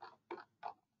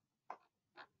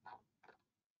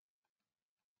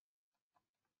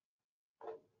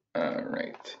 All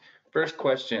right. First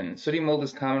question. Sooty mold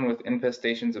is common with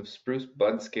infestations of spruce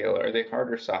bud scale. Are they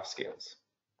hard or soft scales?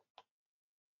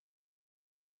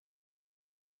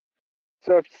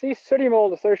 So if you see sooty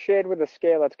mold associated with a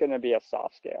scale, that's going to be a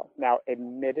soft scale. Now,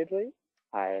 admittedly,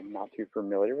 I am not too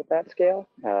familiar with that scale.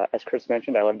 As Chris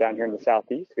mentioned, I live down here in the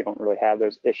Southeast. We don't really have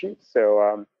those issues.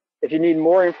 So if you need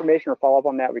more information or follow up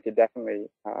on that, we could definitely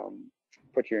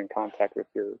put you in contact with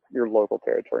your local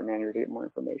territory manager to get more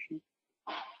information.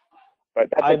 But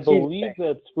that's I a key believe thing.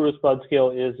 that spruce bud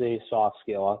scale is a soft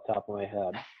scale off the top of my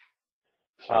head.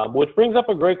 Which brings up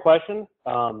a great question,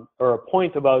 or a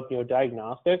point about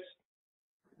diagnostics.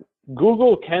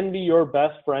 Google can be your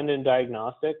best friend in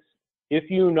diagnostics if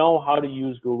you know how to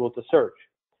use Google to search.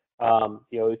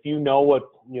 If you know what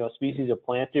species of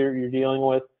plant you're dealing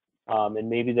with, and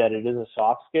maybe that it is a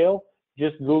soft scale,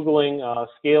 just Googling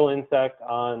scale insect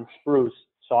on spruce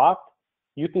soft,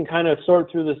 you can kind of sort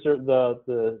through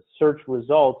the search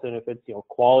results, and if it's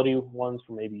quality ones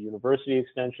from maybe university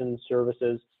extension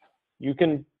services, you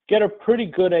can get a pretty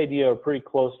good idea, or pretty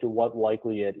close to what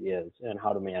likely it is and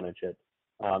how to manage it,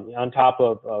 on top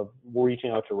of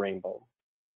reaching out to Rainbow.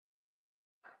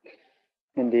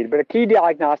 Indeed, but a key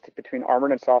diagnostic between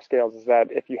armored and soft scales is that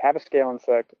if you have a scale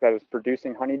insect that is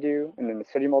producing honeydew and then the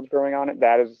city mold's growing on it,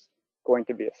 that is going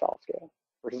to be a soft scale,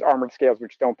 versus armored scales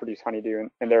which don't produce honeydew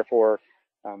and therefore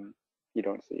you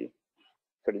don't see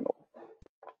city mold.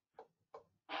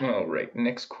 All right,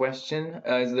 next question.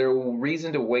 Is there a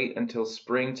reason to wait until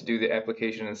spring to do the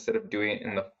application instead of doing it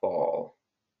in the fall?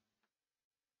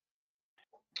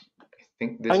 I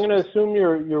think this I'm going to assume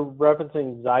you're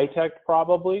referencing Zytec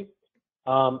probably.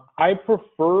 I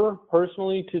prefer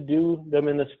personally to do them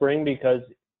in the spring because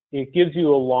it gives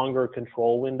you a longer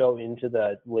control window into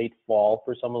the late fall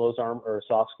for some of those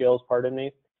soft scales, pardon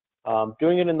me.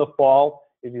 Doing it in the fall,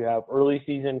 if you have early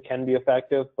season, can be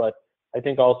effective, but I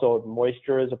think also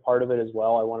moisture is a part of it as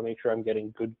well. I want to make sure I'm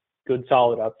getting good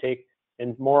solid uptake,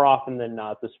 and more often than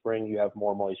not, the spring you have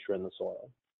more moisture in the soil.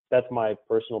 That's my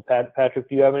personal. Patrick,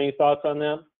 do you have any thoughts on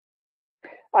that?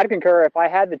 I'd concur. If I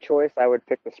had the choice, I would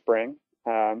pick the spring.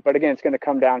 But again, it's going to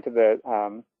come down to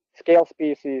the scale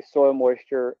species, soil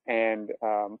moisture, and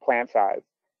plant size.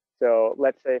 So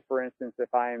let's say, for instance,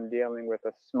 if I am dealing with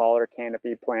a smaller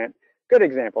canopy plant, good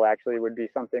example actually would be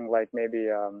something like maybe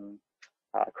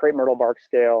crepe myrtle bark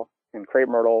scale and crepe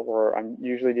myrtle, where I'm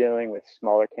usually dealing with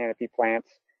smaller canopy plants.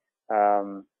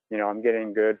 I'm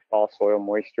getting good fall soil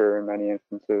moisture in many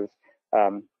instances.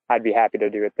 I'd be happy to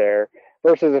do it there.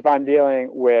 Versus if I'm dealing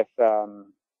with a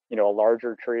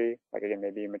larger tree, like again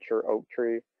maybe a mature oak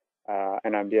tree,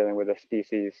 and I'm dealing with a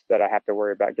species that I have to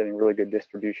worry about getting really good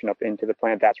distribution up into the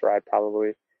plant, that's where I'd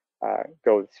probably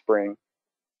go with spring.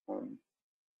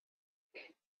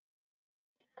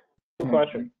 Good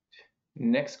question.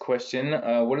 Next question,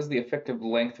 what is the effective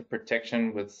length of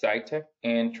protection with Zytec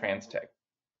and Transtec?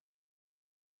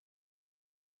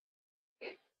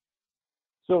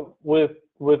 So with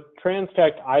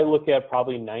Transtec, I look at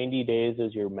probably 90 days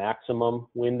as your maximum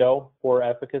window for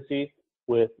efficacy.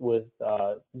 With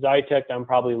Zytec, I'm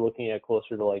probably looking at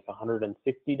closer to like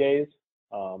 160 days,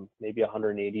 maybe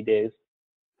 180 days.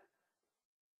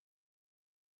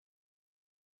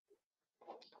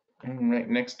 All right,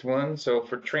 next one. So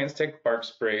for Transtec bark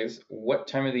sprays, what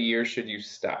time of the year should you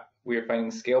stop? We are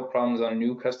finding scale problems on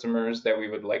new customers that we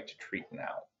would like to treat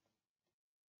now.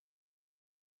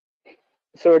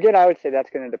 So again, I would say that's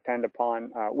going to depend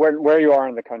upon where you are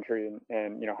in the country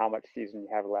and how much season you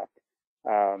have left.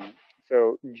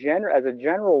 So as a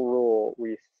general rule,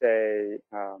 we say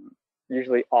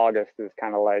usually August is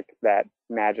kind of like that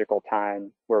magical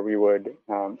time where we would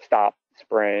stop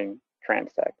spraying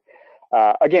Transtec.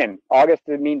 Again, August,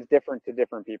 it means different to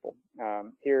different people.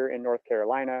 Here in North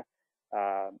Carolina,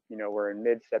 we're in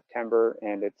mid-September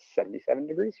and it's 77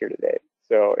 degrees here today.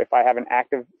 So if I have an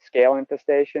active scale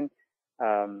infestation,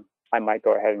 I might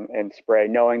go ahead and spray,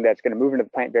 knowing that it's going to move into the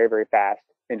plant very, very fast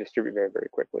and distribute very, very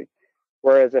quickly.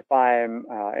 Whereas if I'm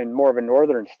in more of a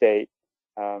northern state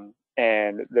and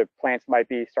the plants might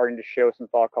be starting to show some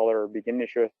fall color or beginning to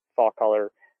show fall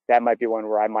color, that might be one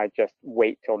where I might just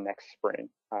wait till next spring,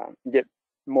 get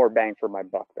more bang for my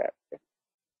buck that way.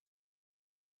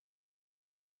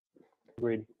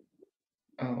 Agreed.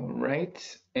 All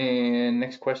right, and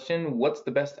next question, what's the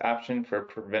best option for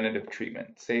preventative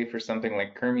treatment, say for something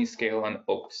like Kermes scale on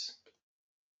oaks?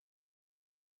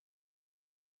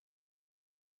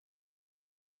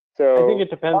 So I think it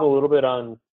depends a little bit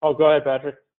on, oh, go ahead,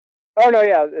 Patrick. Oh no,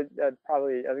 yeah,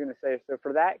 probably. I was going to say, so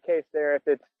for that case there, if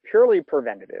it's purely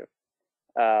preventative,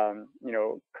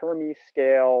 Kermes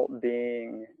scale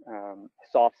being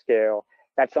soft scale,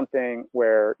 that's something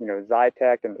where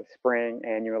Zytec in the spring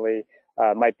annually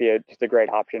might be just a great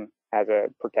option as a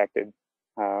protected.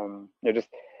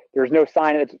 There's no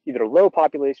sign it's either low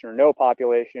population or no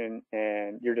population,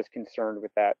 and you're just concerned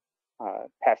with that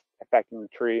pest affecting the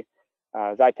tree.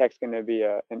 Zytec's going to be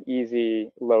an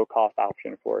easy, low-cost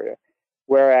option for you.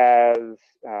 Whereas,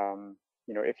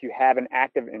 if if you have an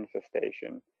active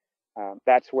infestation,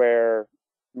 that's where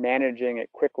managing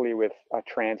it quickly with a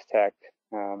Transtect,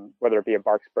 whether it be a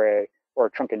bark spray or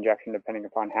a trunk injection, depending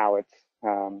upon how it's,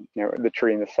 the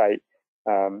tree and the site.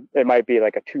 It might be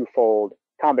like a twofold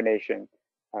combination,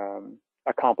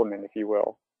 a complement, if you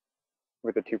will,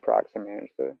 with the two products to manage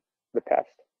the pest.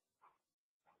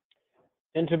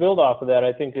 And to build off of that,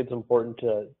 I think it's important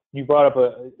you brought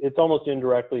up it's almost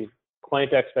indirectly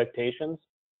client expectations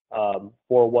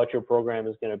for what your program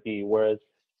is going to be, whereas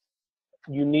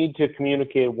you need to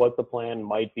communicate what the plan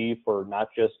might be for not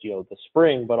just, the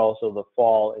spring, but also the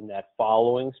fall and that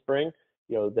following spring.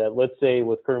 That let's say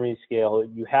with Kermes scale,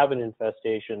 you have an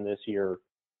infestation this year,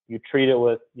 you treat it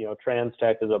with,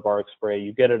 Transtect as a bark spray,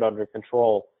 you get it under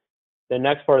control. The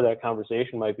next part of that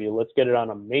conversation might be, let's get it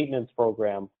on a maintenance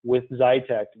program with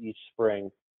Zytec each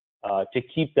spring to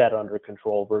keep that under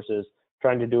control versus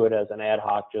trying to do it as an ad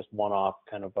hoc, just one-off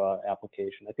kind of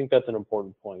application. I think that's an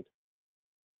important point.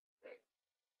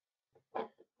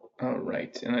 All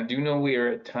right, and I do know we are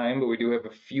at time, but we do have a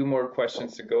few more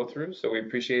questions to go through, so we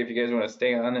appreciate if you guys want to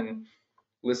stay on and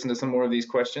listen to some more of these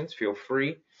questions, feel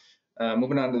free.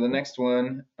 Moving on to the next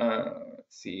one, let's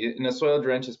see. In a soil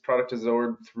drench, is product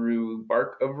absorbed through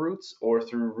bark of roots or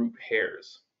through root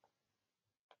hairs?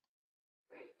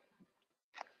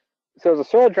 So the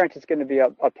soil drench is going to be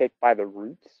uptake by the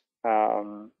roots.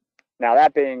 Now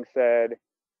that being said,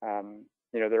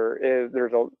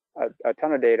 there's a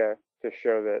ton of data to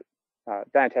show that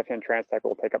dimethion and Transtect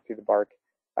will take up through the bark.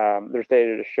 There's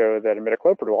data to show that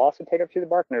imidacloprid will also take up through the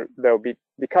bark, though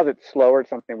because it's slower, it's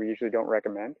something we usually don't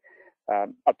recommend.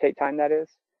 Uptake time, that is.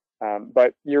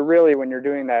 But you're really, when you're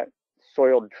doing that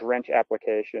soil drench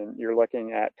application, you're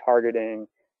looking at targeting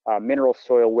mineral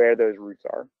soil where those roots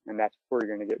are, and that's where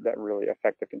you're going to get that really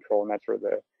effective control, and that's where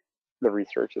the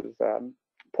research is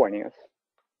pointing us.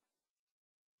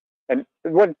 And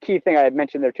one key thing I had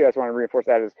mentioned there too, I just want to reinforce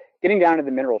that, is getting down to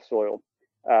the mineral soil.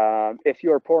 If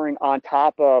you're pouring on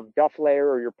top of duff layer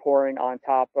or you're pouring on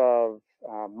top of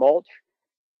mulch,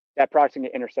 that product's going to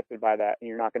get intercepted by that, and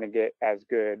you're not going to get as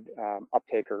good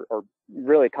uptake or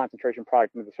really concentration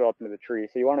product into the soil up into the tree.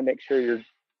 So you want to make sure you're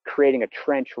creating a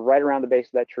trench right around the base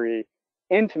of that tree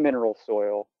into mineral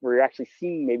soil where you're actually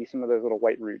seeing maybe some of those little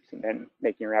white roots, and then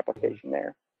making your application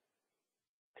there.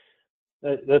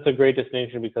 That's a great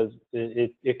distinction, because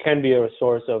it can be a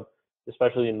source of,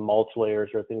 especially in mulch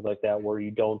layers or things like that, where you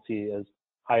don't see as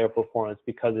higher performance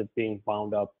because it's being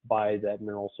bound up by that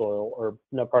mineral soil, or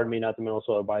no, pardon me, not the mineral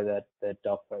soil, by that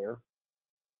duff layer.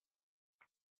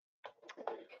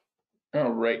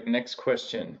 All right, next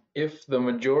question. If the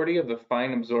majority of the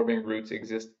fine absorbing roots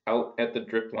exist out at the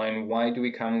drip line, why do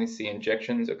we commonly see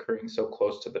injections occurring so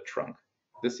close to the trunk?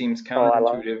 This seems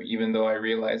counterintuitive, even though I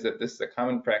realize that this is a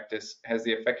common practice. Has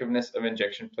the effectiveness of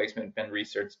injection placement been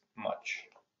researched much?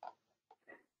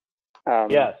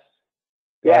 Yes.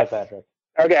 Go Yes. ahead, Patrick.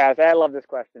 Okay, I love this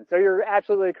question. So you're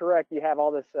absolutely correct. You have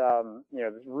all this,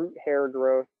 this root hair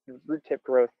growth, root tip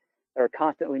growth that are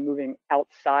constantly moving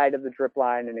outside of the drip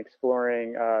line and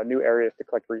exploring new areas to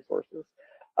collect resources.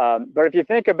 But if you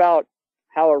think about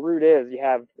how a root is,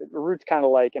 a root's kind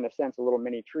of like, in a sense, a little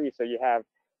mini tree. So you have,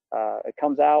 it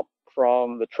comes out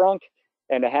from the trunk,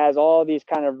 and it has all these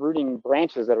kind of rooting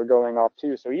branches that are going off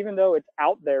too. So even though it's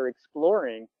out there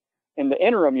exploring, in the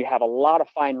interim, you have a lot of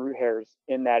fine root hairs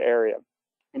in that area.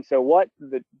 And so what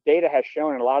the data has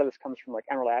shown, and a lot of this comes from like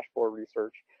emerald ash borer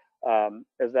research,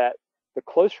 is that the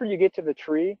closer you get to the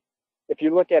tree, if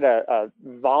you look at a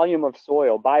volume of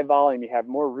soil, by volume, you have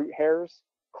more root hairs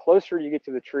closer you get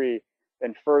to the tree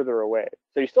than further away.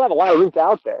 So you still have a lot of roots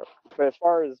out there, but as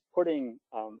far as putting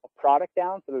a product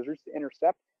down for those roots to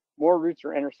intercept, more roots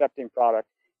are intercepting product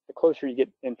the closer you get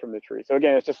in from the tree. So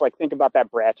again, it's just like, think about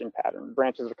that branching pattern.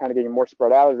 Branches are kind of getting more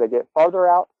spread out as they get farther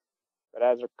out, but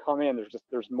as they come in,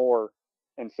 there's more.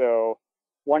 And so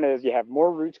one is you have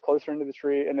more roots closer into the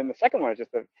tree, and then the second one is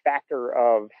just a factor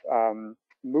of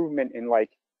movement in like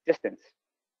distance.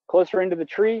 Closer into the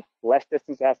tree, less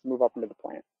distance has to move up into the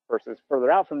plant, versus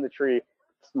further out from the tree,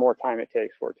 it's more time it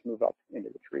takes for it to move up into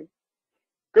the tree.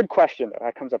 Good question, though.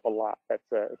 That comes up a lot.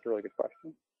 It's a really good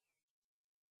question.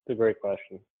 It's a great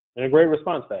question. And a great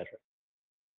response, Patrick.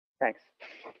 Thanks.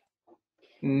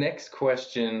 Next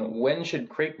question. When should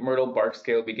crepe myrtle bark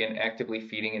scale begin actively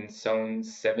feeding in zone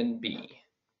 7B?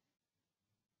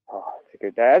 Oh,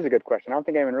 that's a good question. I don't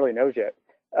think anyone really knows yet.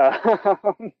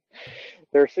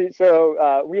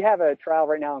 We have a trial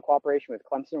right now in cooperation with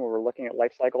Clemson where we're looking at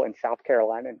lifecycle in South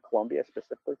Carolina, in Columbia,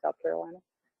 specifically South Carolina.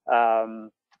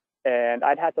 And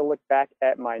I'd have to look back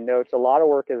at my notes. A lot of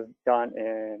work is done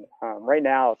in, right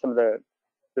now, some of the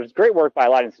there's great work by a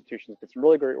lot of institutions, but some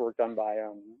really great work done by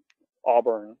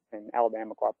Auburn and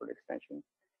Alabama Cooperative Extension.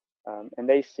 And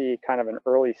they see kind of an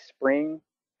early spring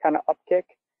kind of upkick.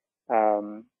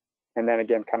 And then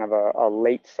again, kind of a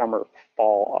late summer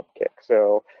fall upkick.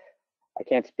 So I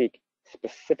can't speak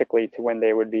specifically to when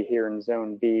they would be here in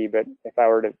zone B, but if I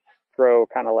were to throw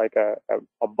kind of like a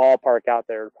ballpark out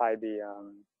there, it'd probably be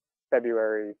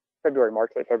February,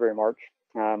 March.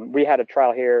 We had a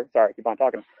trial here, sorry, keep on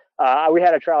talking. We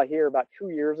had a trial here about 2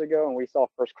 years ago, and we saw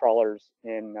first crawlers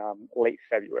in late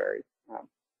February.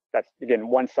 That's, again,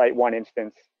 one site, one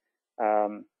instance,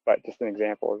 but just an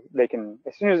example. They can,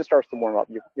 as soon as it starts to warm up,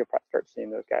 you'll probably start seeing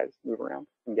those guys move around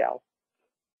and gals.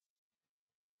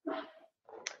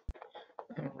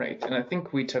 All right, and I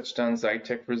think we touched on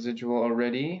Zytec residual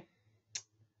already.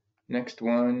 Next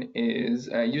one is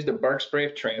used a bark spray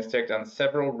of Transect on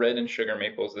several red and sugar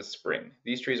maples this spring.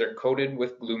 These trees are coated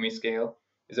with gloomy scale.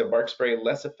 Is a bark spray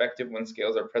less effective when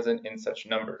scales are present in such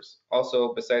numbers?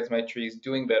 Also, besides my trees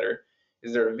doing better,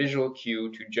 is there a visual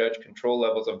cue to judge control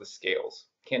levels of the scales?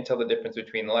 Can't tell the difference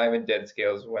between live and dead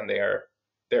scales when there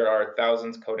are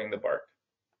thousands coating the bark.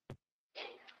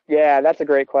 Yeah, that's a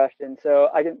great question. So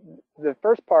the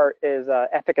first part is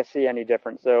efficacy any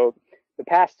different? So the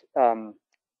past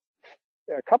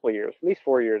a couple of years, at least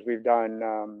 4 years, we've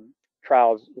done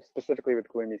trials specifically with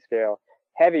gloomy scale,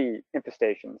 heavy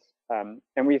infestations,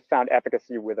 and we've found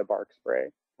efficacy with a bark spray.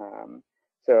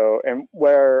 And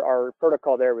where our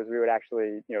protocol there was, we would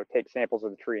actually, take samples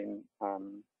of the tree,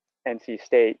 and NC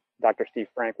State, Dr. Steve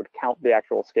Frank would count the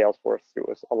actual scales for us, see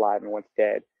what's alive and what's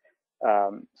dead.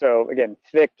 So again,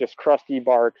 thick, just crusty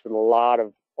barks with a lot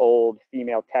of old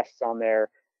female tests on there,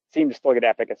 seem to still get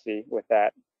efficacy with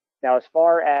that. Now, as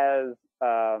far as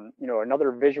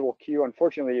another visual cue,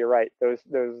 unfortunately, you're right. Those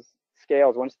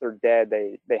scales, once they're dead,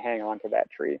 they hang on to that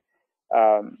tree.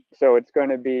 So it's going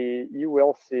to be, you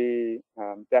will see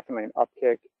definitely an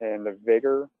upkick in the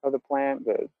vigor of the plant,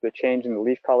 the change in the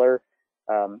leaf color.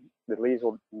 The leaves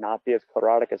will not be as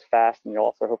chlorotic as fast, and you'll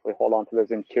also hopefully hold on to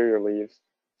those interior leaves.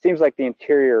 Seems like the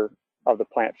interior of the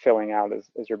plant filling out is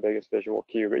your biggest visual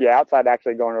cue. But yeah, outside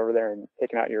actually going over there and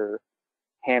taking out your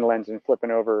hand lens and flipping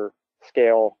over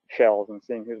scale shells and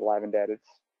seeing who's alive and dead,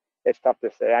 it's tough to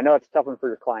say. I know it's tough one for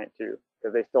your client too,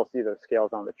 because they still see those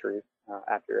scales on the tree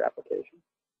after your application.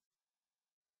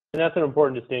 And that's an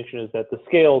important distinction, is that the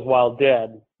scales, while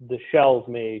dead, the shells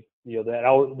may,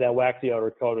 that waxy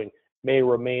outer coating may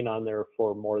remain on there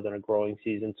for more than a growing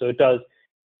season. So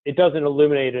it doesn't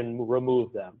eliminate and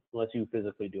remove them unless you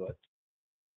physically do it.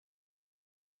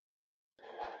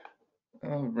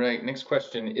 All right, next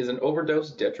question. Is an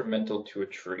overdose detrimental to a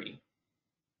tree?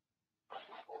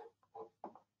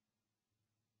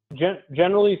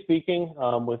 Generally speaking,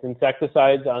 with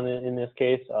insecticides in this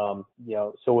case, so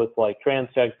with like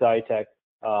Transect, Zytec,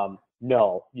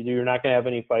 no, you're not going to have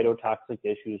any phytotoxic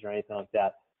issues or anything like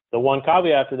that. The one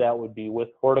caveat to that would be with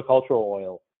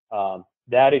horticultural oil.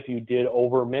 That if you did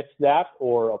overmix that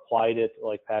or applied it,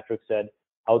 like Patrick said,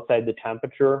 outside the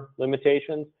temperature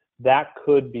limitations, that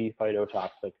could be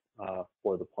phytotoxic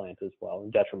for the plant as well,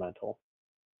 and detrimental.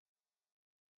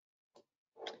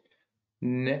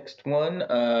 Next one,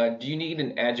 do you need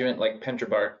an adjuvant like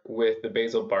pentrabark with the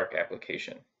basal bark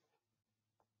application?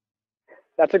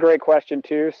 That's a great question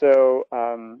too. So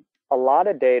a lot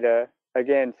of data,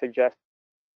 again, suggests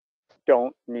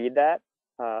don't need that.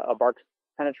 A bark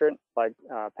penetrant like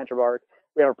pentrabark.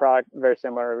 We have a product very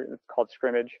similar. It's called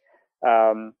Scrimmage.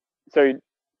 So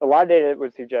a lot of data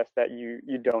would suggest that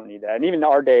you don't need that, and even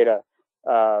our data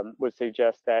would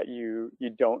suggest that you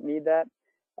don't need that.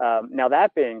 Now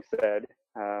that being said,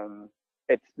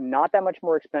 it's not that much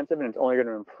more expensive, and it's only going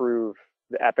to improve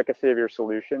the efficacy of your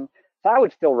solution. So I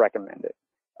would still recommend it.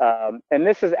 And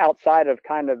this is outside of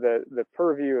kind of the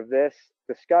purview of this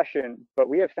discussion, but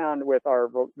we have found with our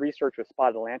research with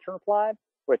spotted lanternfly,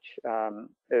 which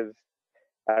is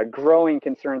a growing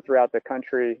concern throughout the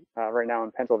country right now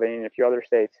in Pennsylvania and a few other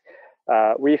states,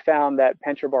 we found that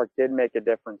pentrabark did make a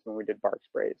difference when we did bark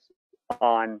sprays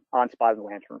on spotted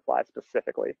lanternfly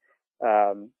specifically.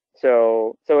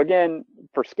 So again,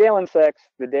 for scale insects,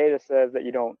 the data says that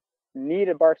you don't need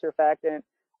a bark surfactant.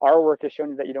 Our work has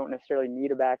shown you that you don't necessarily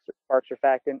need a bark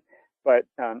surfactant, but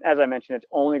as I mentioned, it's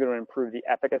only going to improve the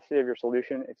efficacy of your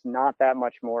solution. It's not that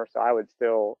much more, so I would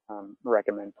still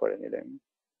recommend putting it in.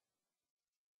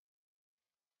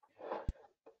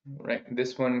 Right,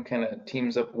 this one kind of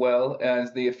teams up well.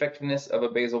 Is the effectiveness of a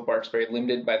basal bark spray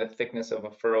limited by the thickness of a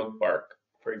furrowed bark,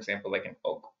 for example, like an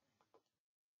oak?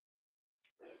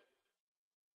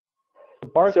 The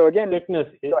bark thickness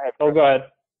is, go ahead. Oh, go ahead.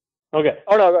 Okay.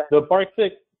 Oh, no, go ahead. The bark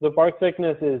the bark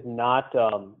thickness is not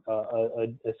a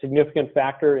significant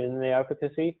factor in the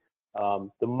efficacy.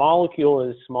 The molecule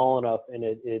is small enough and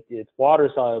it's water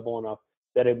soluble enough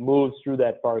that it moves through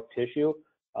that bark tissue,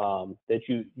 that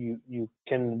you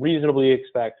can reasonably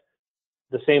expect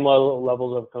the same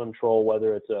levels of control,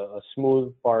 whether it's a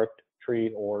smooth barked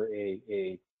tree or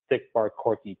a thick bark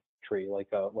corky tree like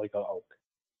a oak.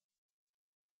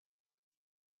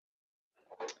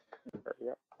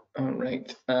 Yep. All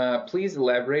right. Please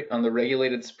elaborate on the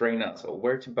regulated spray nozzle,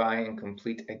 where to buy and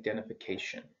complete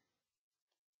identification.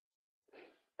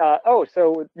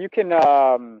 So you can,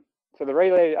 so the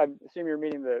regulated, I assume you're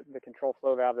meaning the control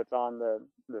flow valve that's on the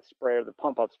sprayer, the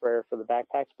pump up sprayer for the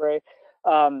backpack spray.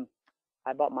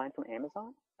 I bought mine from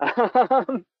Amazon.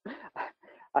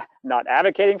 I'm not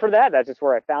advocating for that. That's just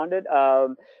where I found it.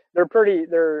 They're pretty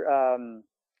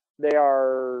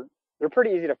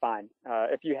easy to find.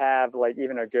 If you have like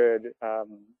even a good,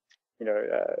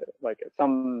 like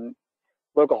some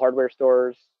local hardware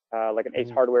stores, like an Ace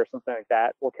Hardware, something like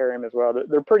that, will carry them as well.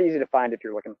 They're pretty easy to find if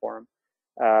you're looking for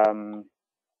them.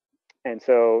 And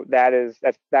so that's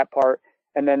that part.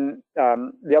 And then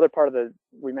the other part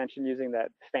we mentioned using that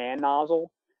fan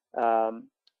nozzle.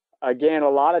 Again, a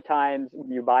lot of times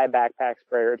when you buy a backpack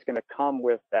sprayer, it's going to come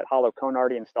with that hollow cone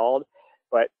already installed.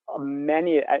 But I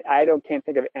can't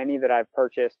think of any that I've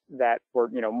purchased that were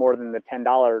more than the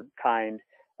 $10 kind.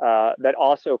 That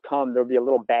also there'll be a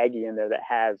little baggie in there that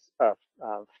has a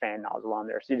fan nozzle on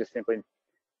there. So you just simply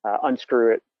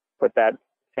unscrew it, put that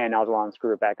fan nozzle on,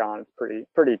 screw it back on. It's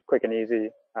pretty quick and easy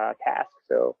task.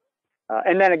 So,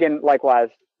 and then again, likewise,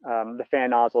 the fan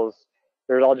nozzles,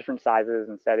 there's all different sizes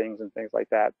and settings and things like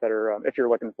that are, if you're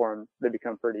looking for them, they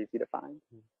become pretty easy to find.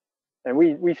 And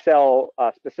we sell,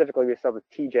 specifically, we sell the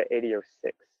TJ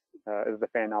 8006 is the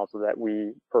fan nozzle that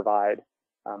we provide.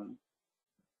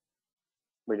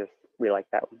 We like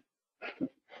that one.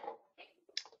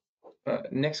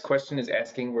 Next question is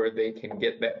asking where they can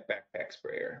get that backpack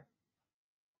sprayer.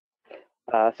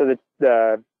 So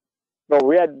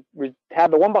we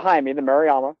had the one behind me, the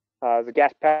Mariama, is a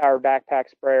gas powered backpack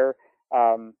sprayer.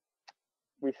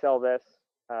 We sell this,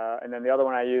 and then the other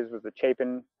one I used was the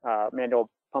Chapin manual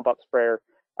pump up sprayer.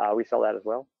 We sell that as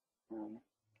well.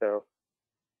 So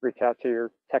reach out to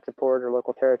your tech support or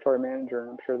local territory manager,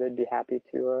 and I'm sure they'd be happy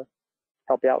to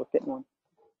help you out with getting one.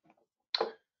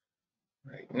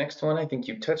 Right. Next one I think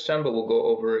you touched on, but we'll go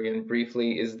over again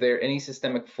briefly. Is there any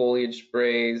systemic foliage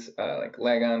sprays like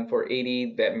Lagon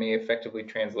 480 that may effectively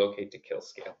translocate to kill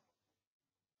scale?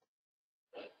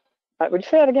 Would you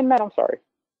say that again, Matt? I'm sorry.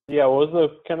 Yeah, what was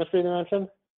the chemistry they mentioned?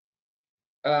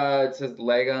 It says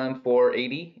Lagon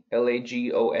 480,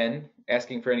 LAGON,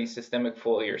 asking for any systemic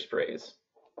foliar sprays.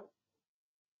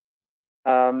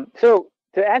 So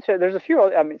to answer, there's a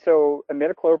few. So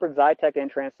imidacloprid, Zytec,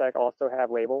 and Transec also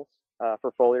have labels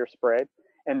for foliar spray,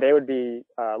 and they would be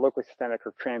locally systemic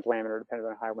or translaminar, depending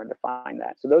on how you want to define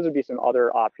that. So those would be some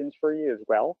other options for you as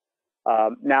well.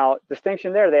 Now,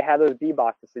 distinction there, they have those B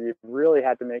boxes, so you really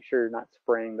have to make sure you're not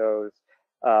spraying those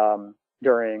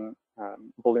during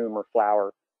bloom or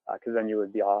flower, because then you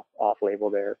would be off label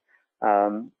there.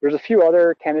 There's a few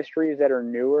other chemistries that are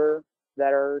newer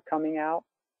that are coming out,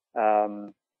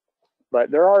 but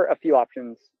there are a few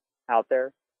options out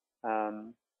there.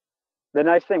 The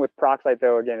nice thing with peroxide,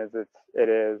 though, again, is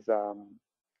it's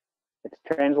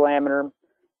translaminar,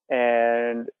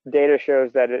 and data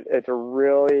shows that it's a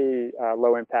really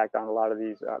low impact on a lot of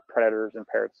these predators and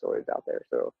parasitoids out there.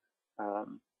 So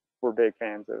we're big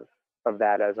fans of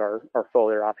that as our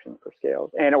foliar option for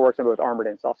scales, and it works in both armored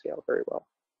and soft scales very well.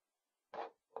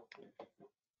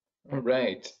 All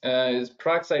right. Is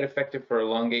peroxide effective for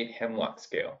elongate hemlock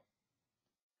scale?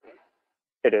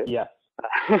 It is. Yes.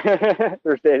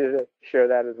 There's data to show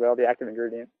that as well. The active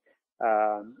ingredient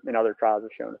in other trials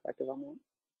have shown effective on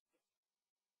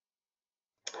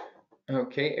that.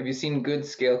 Okay. Have you seen good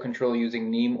scale control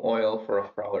using neem oil for a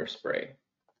fowler spray?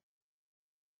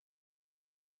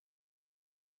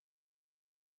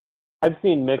 I've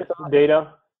seen mixed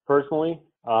data personally.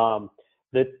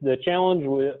 The challenge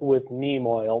with neem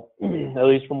oil, at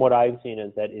least from what I've seen,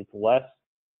 is that it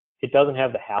doesn't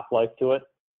have the half-life to it.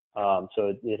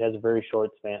 So it has a very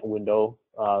short span window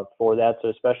for that. So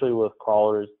especially with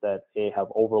crawlers that have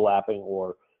overlapping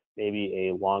or maybe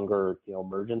a longer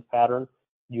emergence pattern,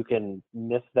 you can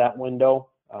miss that window.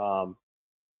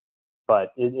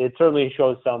 But it certainly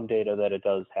shows some data that it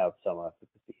does have some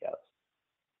efficacy, yes.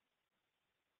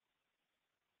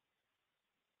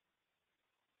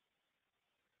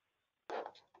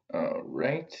 All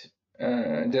right.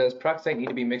 Does peroxide need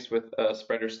to be mixed with a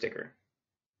spreader sticker?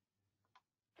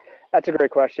 That's a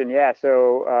great question. Yeah,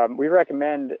 so we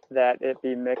recommend that it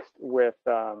be mixed with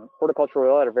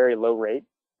horticultural oil at a very low rate.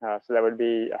 So that would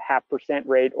be a 0.5%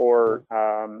 rate or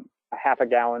a half a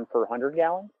gallon per 100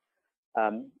 gallons.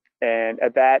 And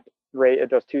at that rate, it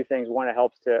does two things. One, it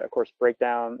helps to, of course, break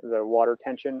down the water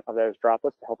tension of those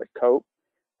droplets to help it coat.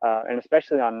 And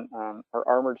especially on our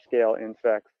armored scale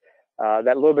insects,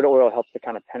 that little bit of oil helps to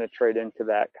kind of penetrate into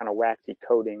that kind of waxy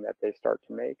coating that they start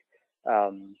to make.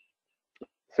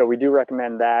 So we do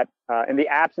recommend that. In the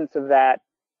absence of that,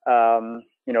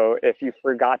 you know, if you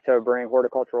forgot to bring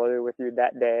horticultural oil with you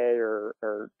that day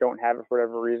or don't have it for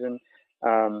whatever reason,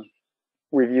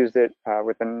 we've used it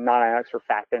with a non-ionic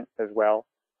surfactant as well.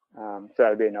 So that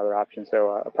would be another option.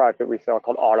 So a product that we sell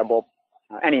called Audible,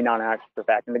 any non-ionic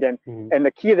surfactant. Again, and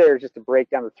the key there is just to break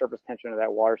down the surface tension of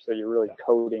that water so you're really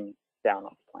coating down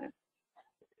on the plant.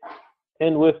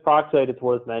 And with peroxide, it's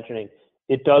worth mentioning,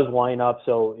 it does line up.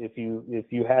 So if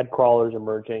you had crawlers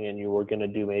emerging and you were going to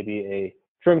do maybe a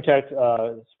trim tech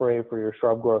spray for your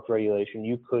shrub growth regulation,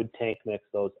 you could tank mix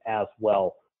those as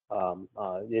well.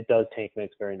 It does tank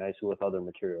mix very nicely with other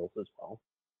materials as well.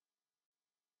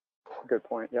 Good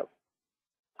point. Yep.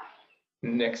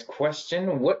 Next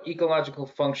question, what ecological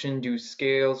function do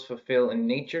scales fulfill in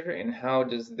nature, and how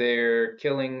does their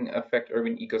killing affect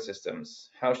urban ecosystems?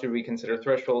 How should we consider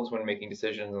thresholds when making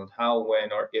decisions on how,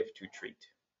 when, or if to treat?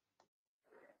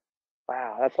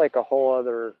 Wow, that's like a whole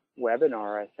other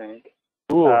webinar, I think.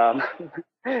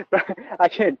 But I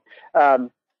can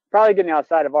probably getting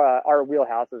outside of our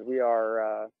wheelhouses. We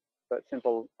are but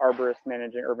simple arborists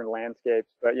managing urban landscapes.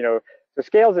 But you know, the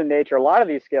scales in nature, a lot of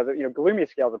these scales, you know, gloomy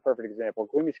scale is a perfect example.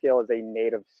 Gloomy scale is a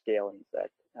native scale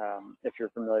insect, if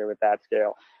you're familiar with that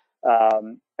scale.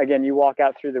 Again, you walk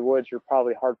out through the woods, you're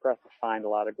probably hard pressed to find a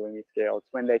lot of gloomy scale. It's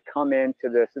when they come into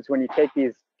this, it's when you take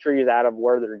these trees out of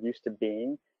where they're used to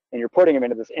being and you're putting them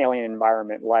into this alien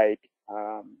environment like,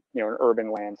 you know, an urban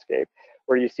landscape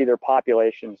where you see their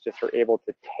populations just are able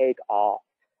to take off.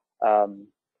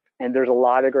 And there's a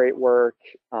lot of great work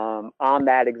on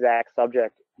that exact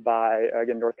subject by,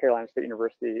 again, North Carolina State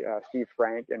University, Steve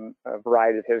Frank and a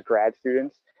variety of his grad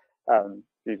students. If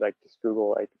you like just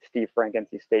Google like Steve Frank,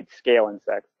 NC State scale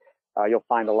insects, you'll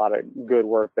find a lot of good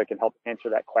work that can help answer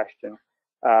that question.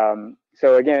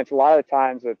 So again, it's a lot of the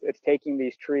times it's taking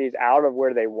these trees out of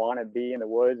where they want to be in the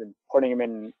woods and putting them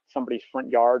in somebody's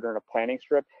front yard or in a planting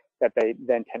strip that they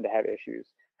then tend to have issues.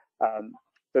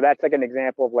 So that's like an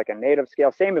example of like a native scale,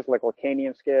 same as like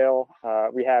Lacanian scale.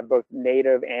 We have both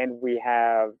native and we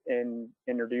have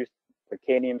introduced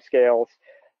Lacanian scales.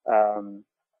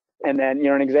 And then, you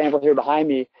know, an example here behind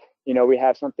me, you know, we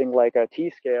have something like a T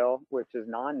scale, which is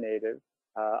non-native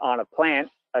on a plant,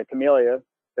 a camellia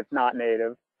that's not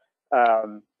native.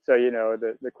 So, you know,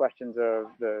 the questions of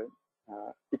the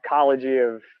ecology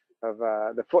of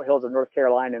the foothills of North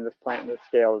Carolina and this plant and this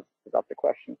scale is up the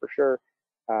question for sure.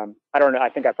 I don't know. I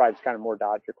think I probably just kind of more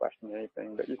dodged your question than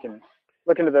anything, but you can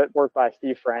look into the work by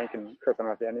Steve Frank and Chris. I don't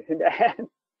know if you have anything to add.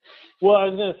 Well, I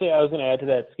was going to add to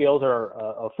that. Scales are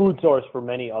a food source for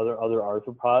many other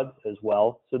arthropods as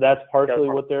well. So that's partially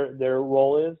what their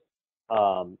role is.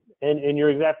 And you're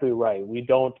exactly right. We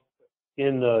don't,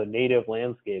 in the native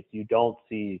landscapes, you don't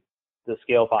see the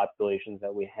scale populations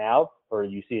that we have or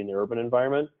you see in the urban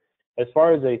environment. As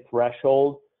far as a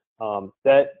threshold,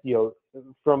 that, you know,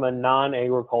 from a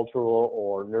non-agricultural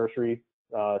or nursery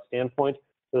standpoint,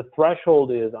 the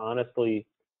threshold is honestly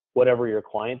whatever your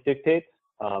client dictates.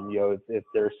 You know, if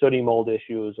there's sooty mold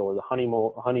issues or the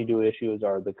honeydew issues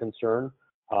are the concern,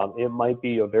 it might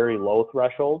be a very low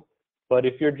threshold. But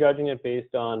if you're judging it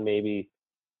based on maybe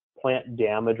plant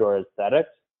damage or aesthetics,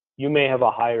 you may have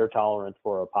a higher tolerance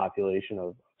for a population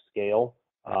of scale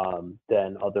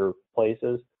than other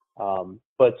places.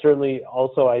 But certainly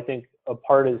also I think a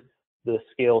part is the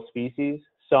scale species.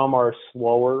 Some are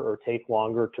slower or take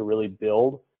longer to really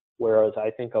build, whereas I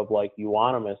think of like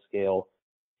euonymus scale,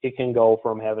 it can go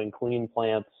from having clean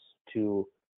plants to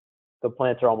the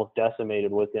plants are almost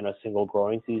decimated within a single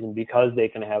growing season because they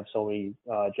can have so many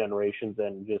generations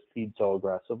and just feed so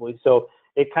aggressively. So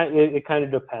it kind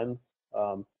of depends.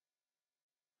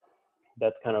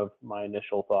 That's kind of my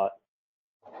initial thought.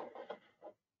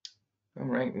 All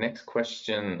right, next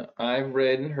question. I've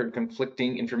read and heard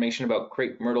conflicting information about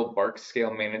crepe myrtle bark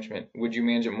scale management. Would you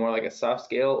manage it more like a soft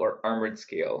scale or armored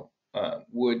scale?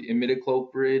 Would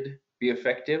imidacloprid be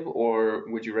effective, or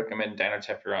would you recommend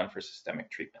dinotefuran for systemic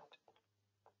treatment?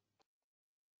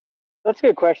 That's a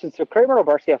good question. So crepe myrtle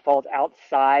bark scale falls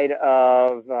outside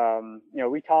of, you know,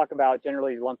 we talk about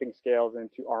generally lumping scales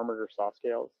into armored or soft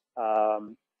scales.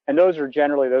 And those are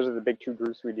the big two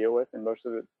groups we deal with in most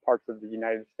of the parts of the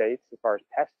United States as far as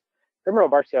pests. terminal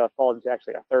bark scale falls into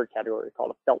actually a third category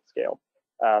called a felt scale.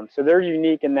 So they're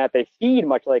unique in that they feed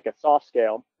much like a soft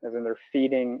scale, as in they're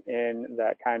feeding in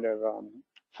that kind of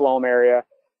phloem area,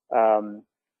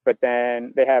 but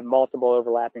then they have multiple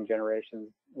overlapping generations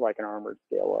like an armored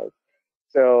scale was.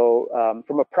 So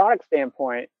from a product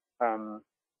standpoint,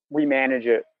 we manage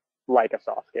it like a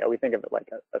soft scale. We think of it like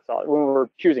a soft, when we're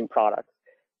choosing products,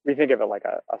 we think of it like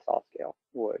a soft scale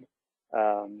would.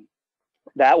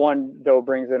 That one, though,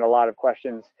 brings in a lot of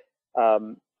questions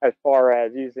as far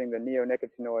as using the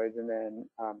neonicotinoids and then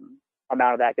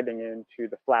amount of that getting into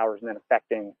the flowers and then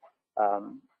affecting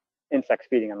insects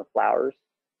feeding on the flowers.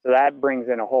 So that brings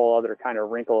in a whole other kind of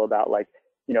wrinkle about like,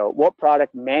 you know, what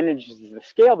product manages the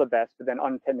scale the best, but then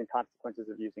unintended consequences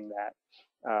of using that.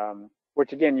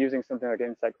 Which again, using something like an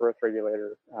insect growth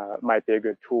regulator might be a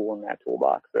good tool in that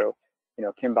toolbox. So, you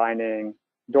know, combining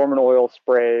dormant oil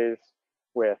sprays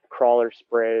with crawler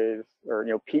sprays, or,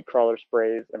 you know, peat crawler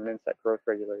sprays and an insect growth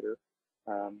regulator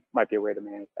might be a way to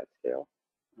manage that scale.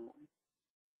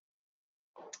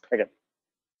 Again.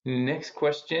 Next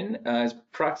question, is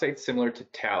peroxide similar to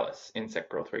Talus, insect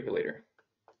growth regulator?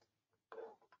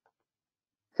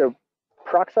 So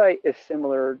peroxide is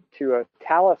similar to a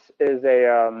Talus is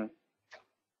a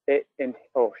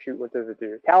oh shoot, what does it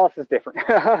do? Talus is different.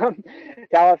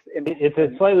 Talus it's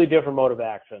a slightly different mode of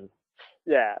action.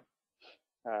 Yeah.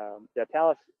 Yeah,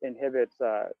 Talus inhibits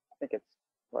I think it's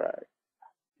what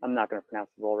I'm not going to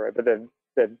pronounce the whole right, but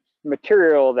the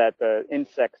material that the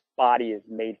insect's body is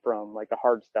made from, like the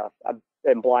hard stuff, I'm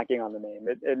blanking on the name,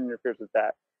 it interferes with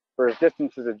that. Whereas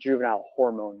distance is a juvenile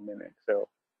hormone mimic. So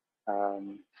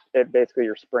it basically,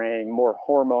 you're spraying more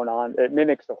hormone on, it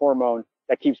mimics the hormone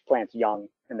that keeps plants young,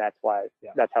 and that's why,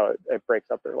 that's how it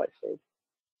breaks up their life stage.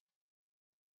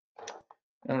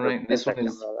 All right, this one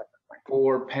is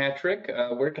for Patrick.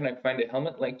 Where can I find a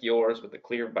helmet like yours with a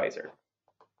clear visor?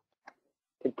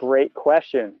 A great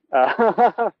question.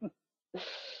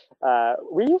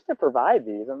 We used to provide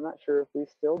these. I'm not sure if we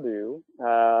still do.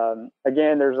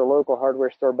 Again, there's a local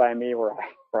hardware store by me where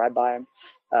I buy them.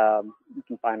 You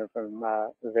can find them from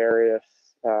various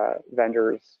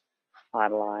vendors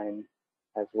online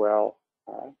as well.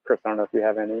 Chris, I don't know if you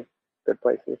have any good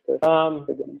places to.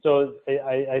 So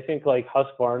I think like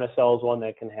Husqvarna sells one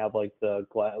that can have like the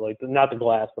glass, like not the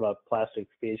glass, but a plastic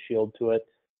face shield to it.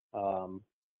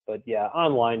 But yeah,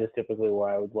 online is typically where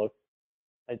I would look.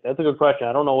 That's a good question.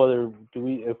 I don't know whether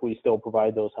if we still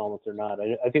provide those helmets or not.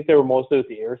 I think they were mostly with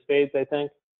the air spades, I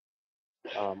think.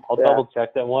 I'll double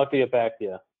check that. We'll have to get back to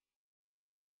you.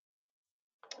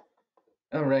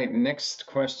 All right, next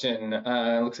question.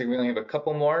 Looks like we only have a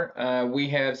couple more. We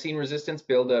have seen resistance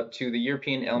build up to the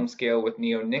European elm scale with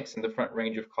neonics in the Front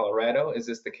Range of Colorado. Is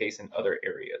this the case in other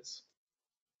areas?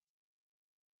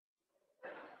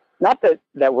 Not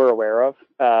that we're aware of.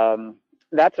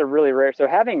 That's a really rare. So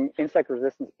having insect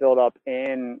resistance build up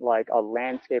in like a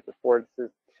landscape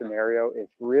affordances scenario is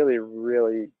really,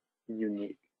 really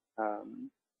unique.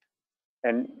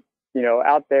 And you know,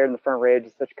 out there in the Front Range,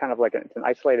 it's such kind of like it's an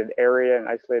isolated area, an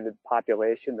isolated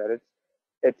population that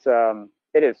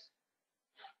it is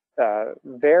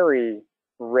very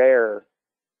rare,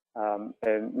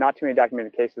 and not too many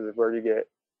documented cases of where you get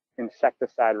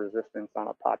insecticide resistance on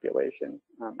a population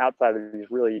outside of these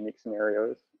really unique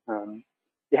scenarios.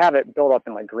 You have it built up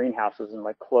in like greenhouses and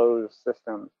like closed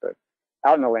systems, but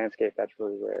out in the landscape, that's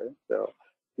really rare. So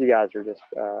you guys are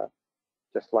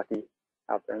just lucky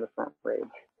out there in the Front Range.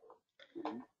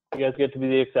 You guys get to be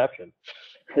the exception.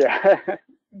 Yeah.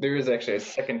 There is actually a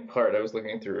second part. I was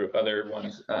looking through other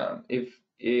ones. If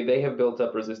they have built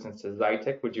up resistance to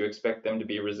Zytec, would you expect them to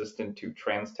be resistant to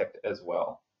Transtect as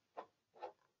well?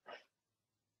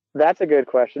 That's a good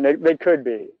question. They could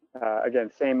be. Again,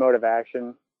 same mode of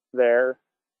action there.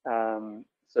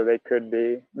 So they could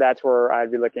be. That's where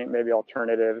I'd be looking at maybe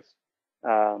alternatives,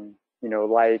 you know,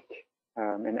 like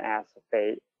an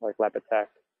acephate, like Lepitec.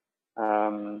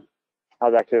 I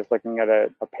was actually just looking at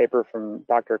a paper from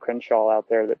Dr. Crenshaw out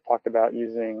there that talked about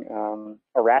using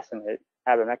aracinate,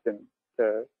 abamectin,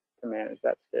 to manage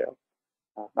that scale.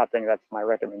 Not saying that's my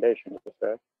recommendation, it's just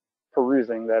a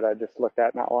perusing that I just looked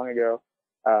at not long ago.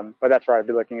 But that's where I'd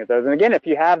be looking at those. And again, if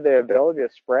you have the ability to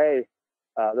spray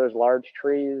those large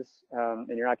trees and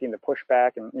you're not getting the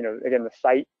pushback, and you know, again, the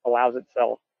site allows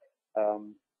itself,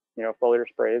 you know, foliar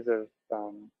sprays of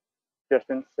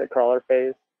distance at crawler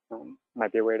phase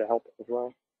might be a way to help as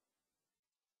well.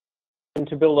 And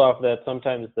to build off of that,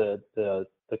 sometimes the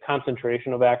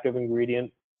concentration of active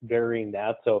ingredient varying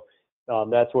that. So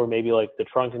that's where maybe like the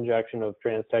trunk injection of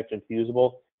Transtect and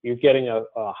Fusible, you're getting a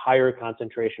higher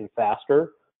concentration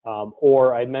faster,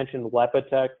 Or I mentioned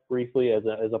Lepitech briefly as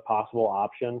a possible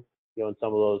option, in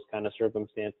some of those kind of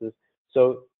circumstances.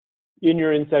 So in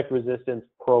your insect resistance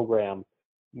program,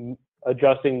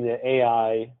 adjusting the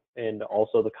AI and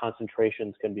also the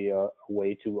concentrations can be a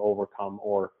way to overcome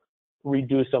or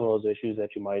reduce some of those issues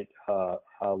that you might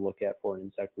look at for an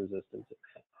insect resistance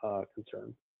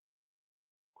concern.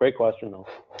 Great question, though.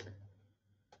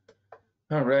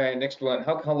 All right, next one.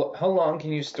 How long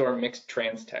can you store mixed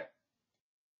trans-tech?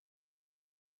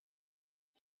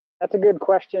 That's a good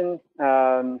question.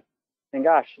 And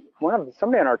gosh,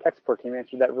 somebody on our tech support team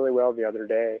answered that really well the other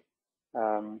day.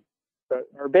 But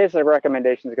our basic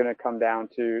recommendation is going to come down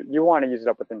to you want to use it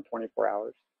up within 24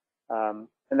 hours.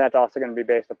 And that's also going to be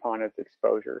based upon its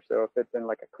exposure. So if it's in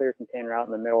like a clear container out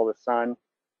in the middle of the sun,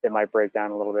 it might break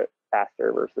down a little bit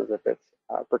faster versus if it's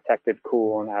protected,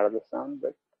 cool, and out of the sun.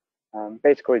 But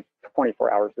basically,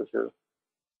 24 hours is your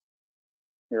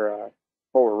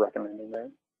what we're recommending there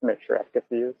to make sure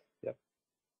efficacy is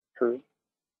true.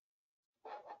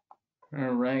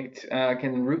 All right.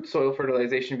 Can root soil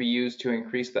fertilization be used to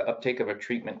increase the uptake of a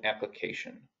treatment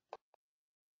application?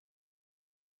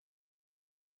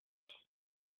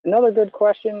 Another good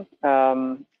question.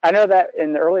 I know that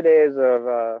in the early days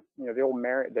of the old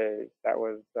merit days, that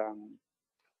was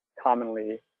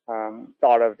commonly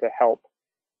thought of to help,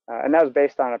 and that was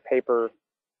based on a paper.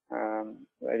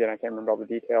 Again, I can't remember all the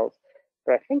details,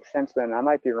 but I think since then, I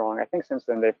might be wrong. I think since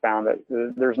then they found that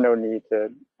there's no need to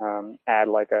add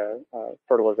like a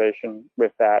fertilization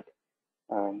with that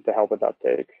to help with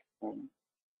uptake.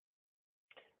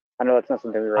 I know that's not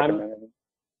something we recommend.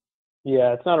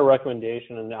 Yeah, it's not a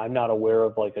recommendation, and I'm not aware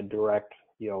of like a direct,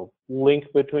 link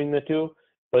between the two.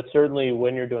 But certainly,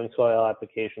 when you're doing soil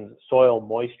applications, soil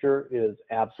moisture is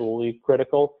absolutely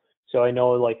critical. So I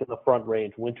know, like in the Front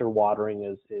Range, winter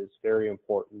watering is very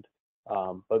important.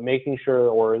 But making sure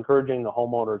or encouraging the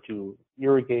homeowner to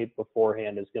irrigate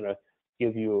beforehand is going to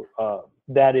give you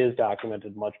that is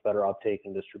documented much better uptake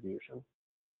and distribution.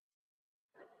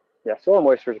 Yeah, soil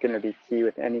moisture is going to be key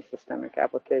with any systemic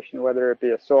application, whether it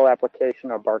be a soil application,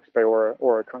 a bark spray,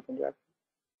 or a trunk injection.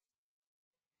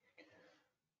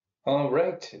 All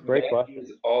right. Great question.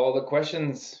 All the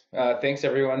questions. Thanks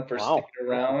everyone for sticking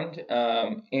around.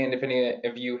 And if any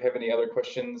of you have any other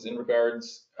questions in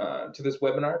regards to this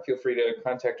webinar, feel free to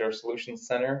contact our Solutions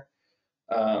Center.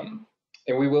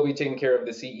 And we will be taking care of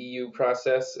the CEU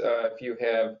process. If you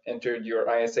have entered your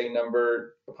ISA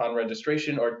number upon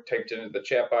registration or typed into the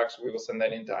chat box, we will send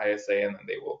that into ISA and then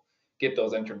they will get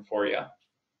those entered for you.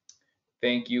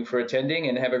 Thank you for attending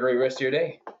and have a great rest of your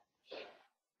day.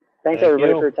 Thanks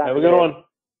everybody for your time. Have a good one.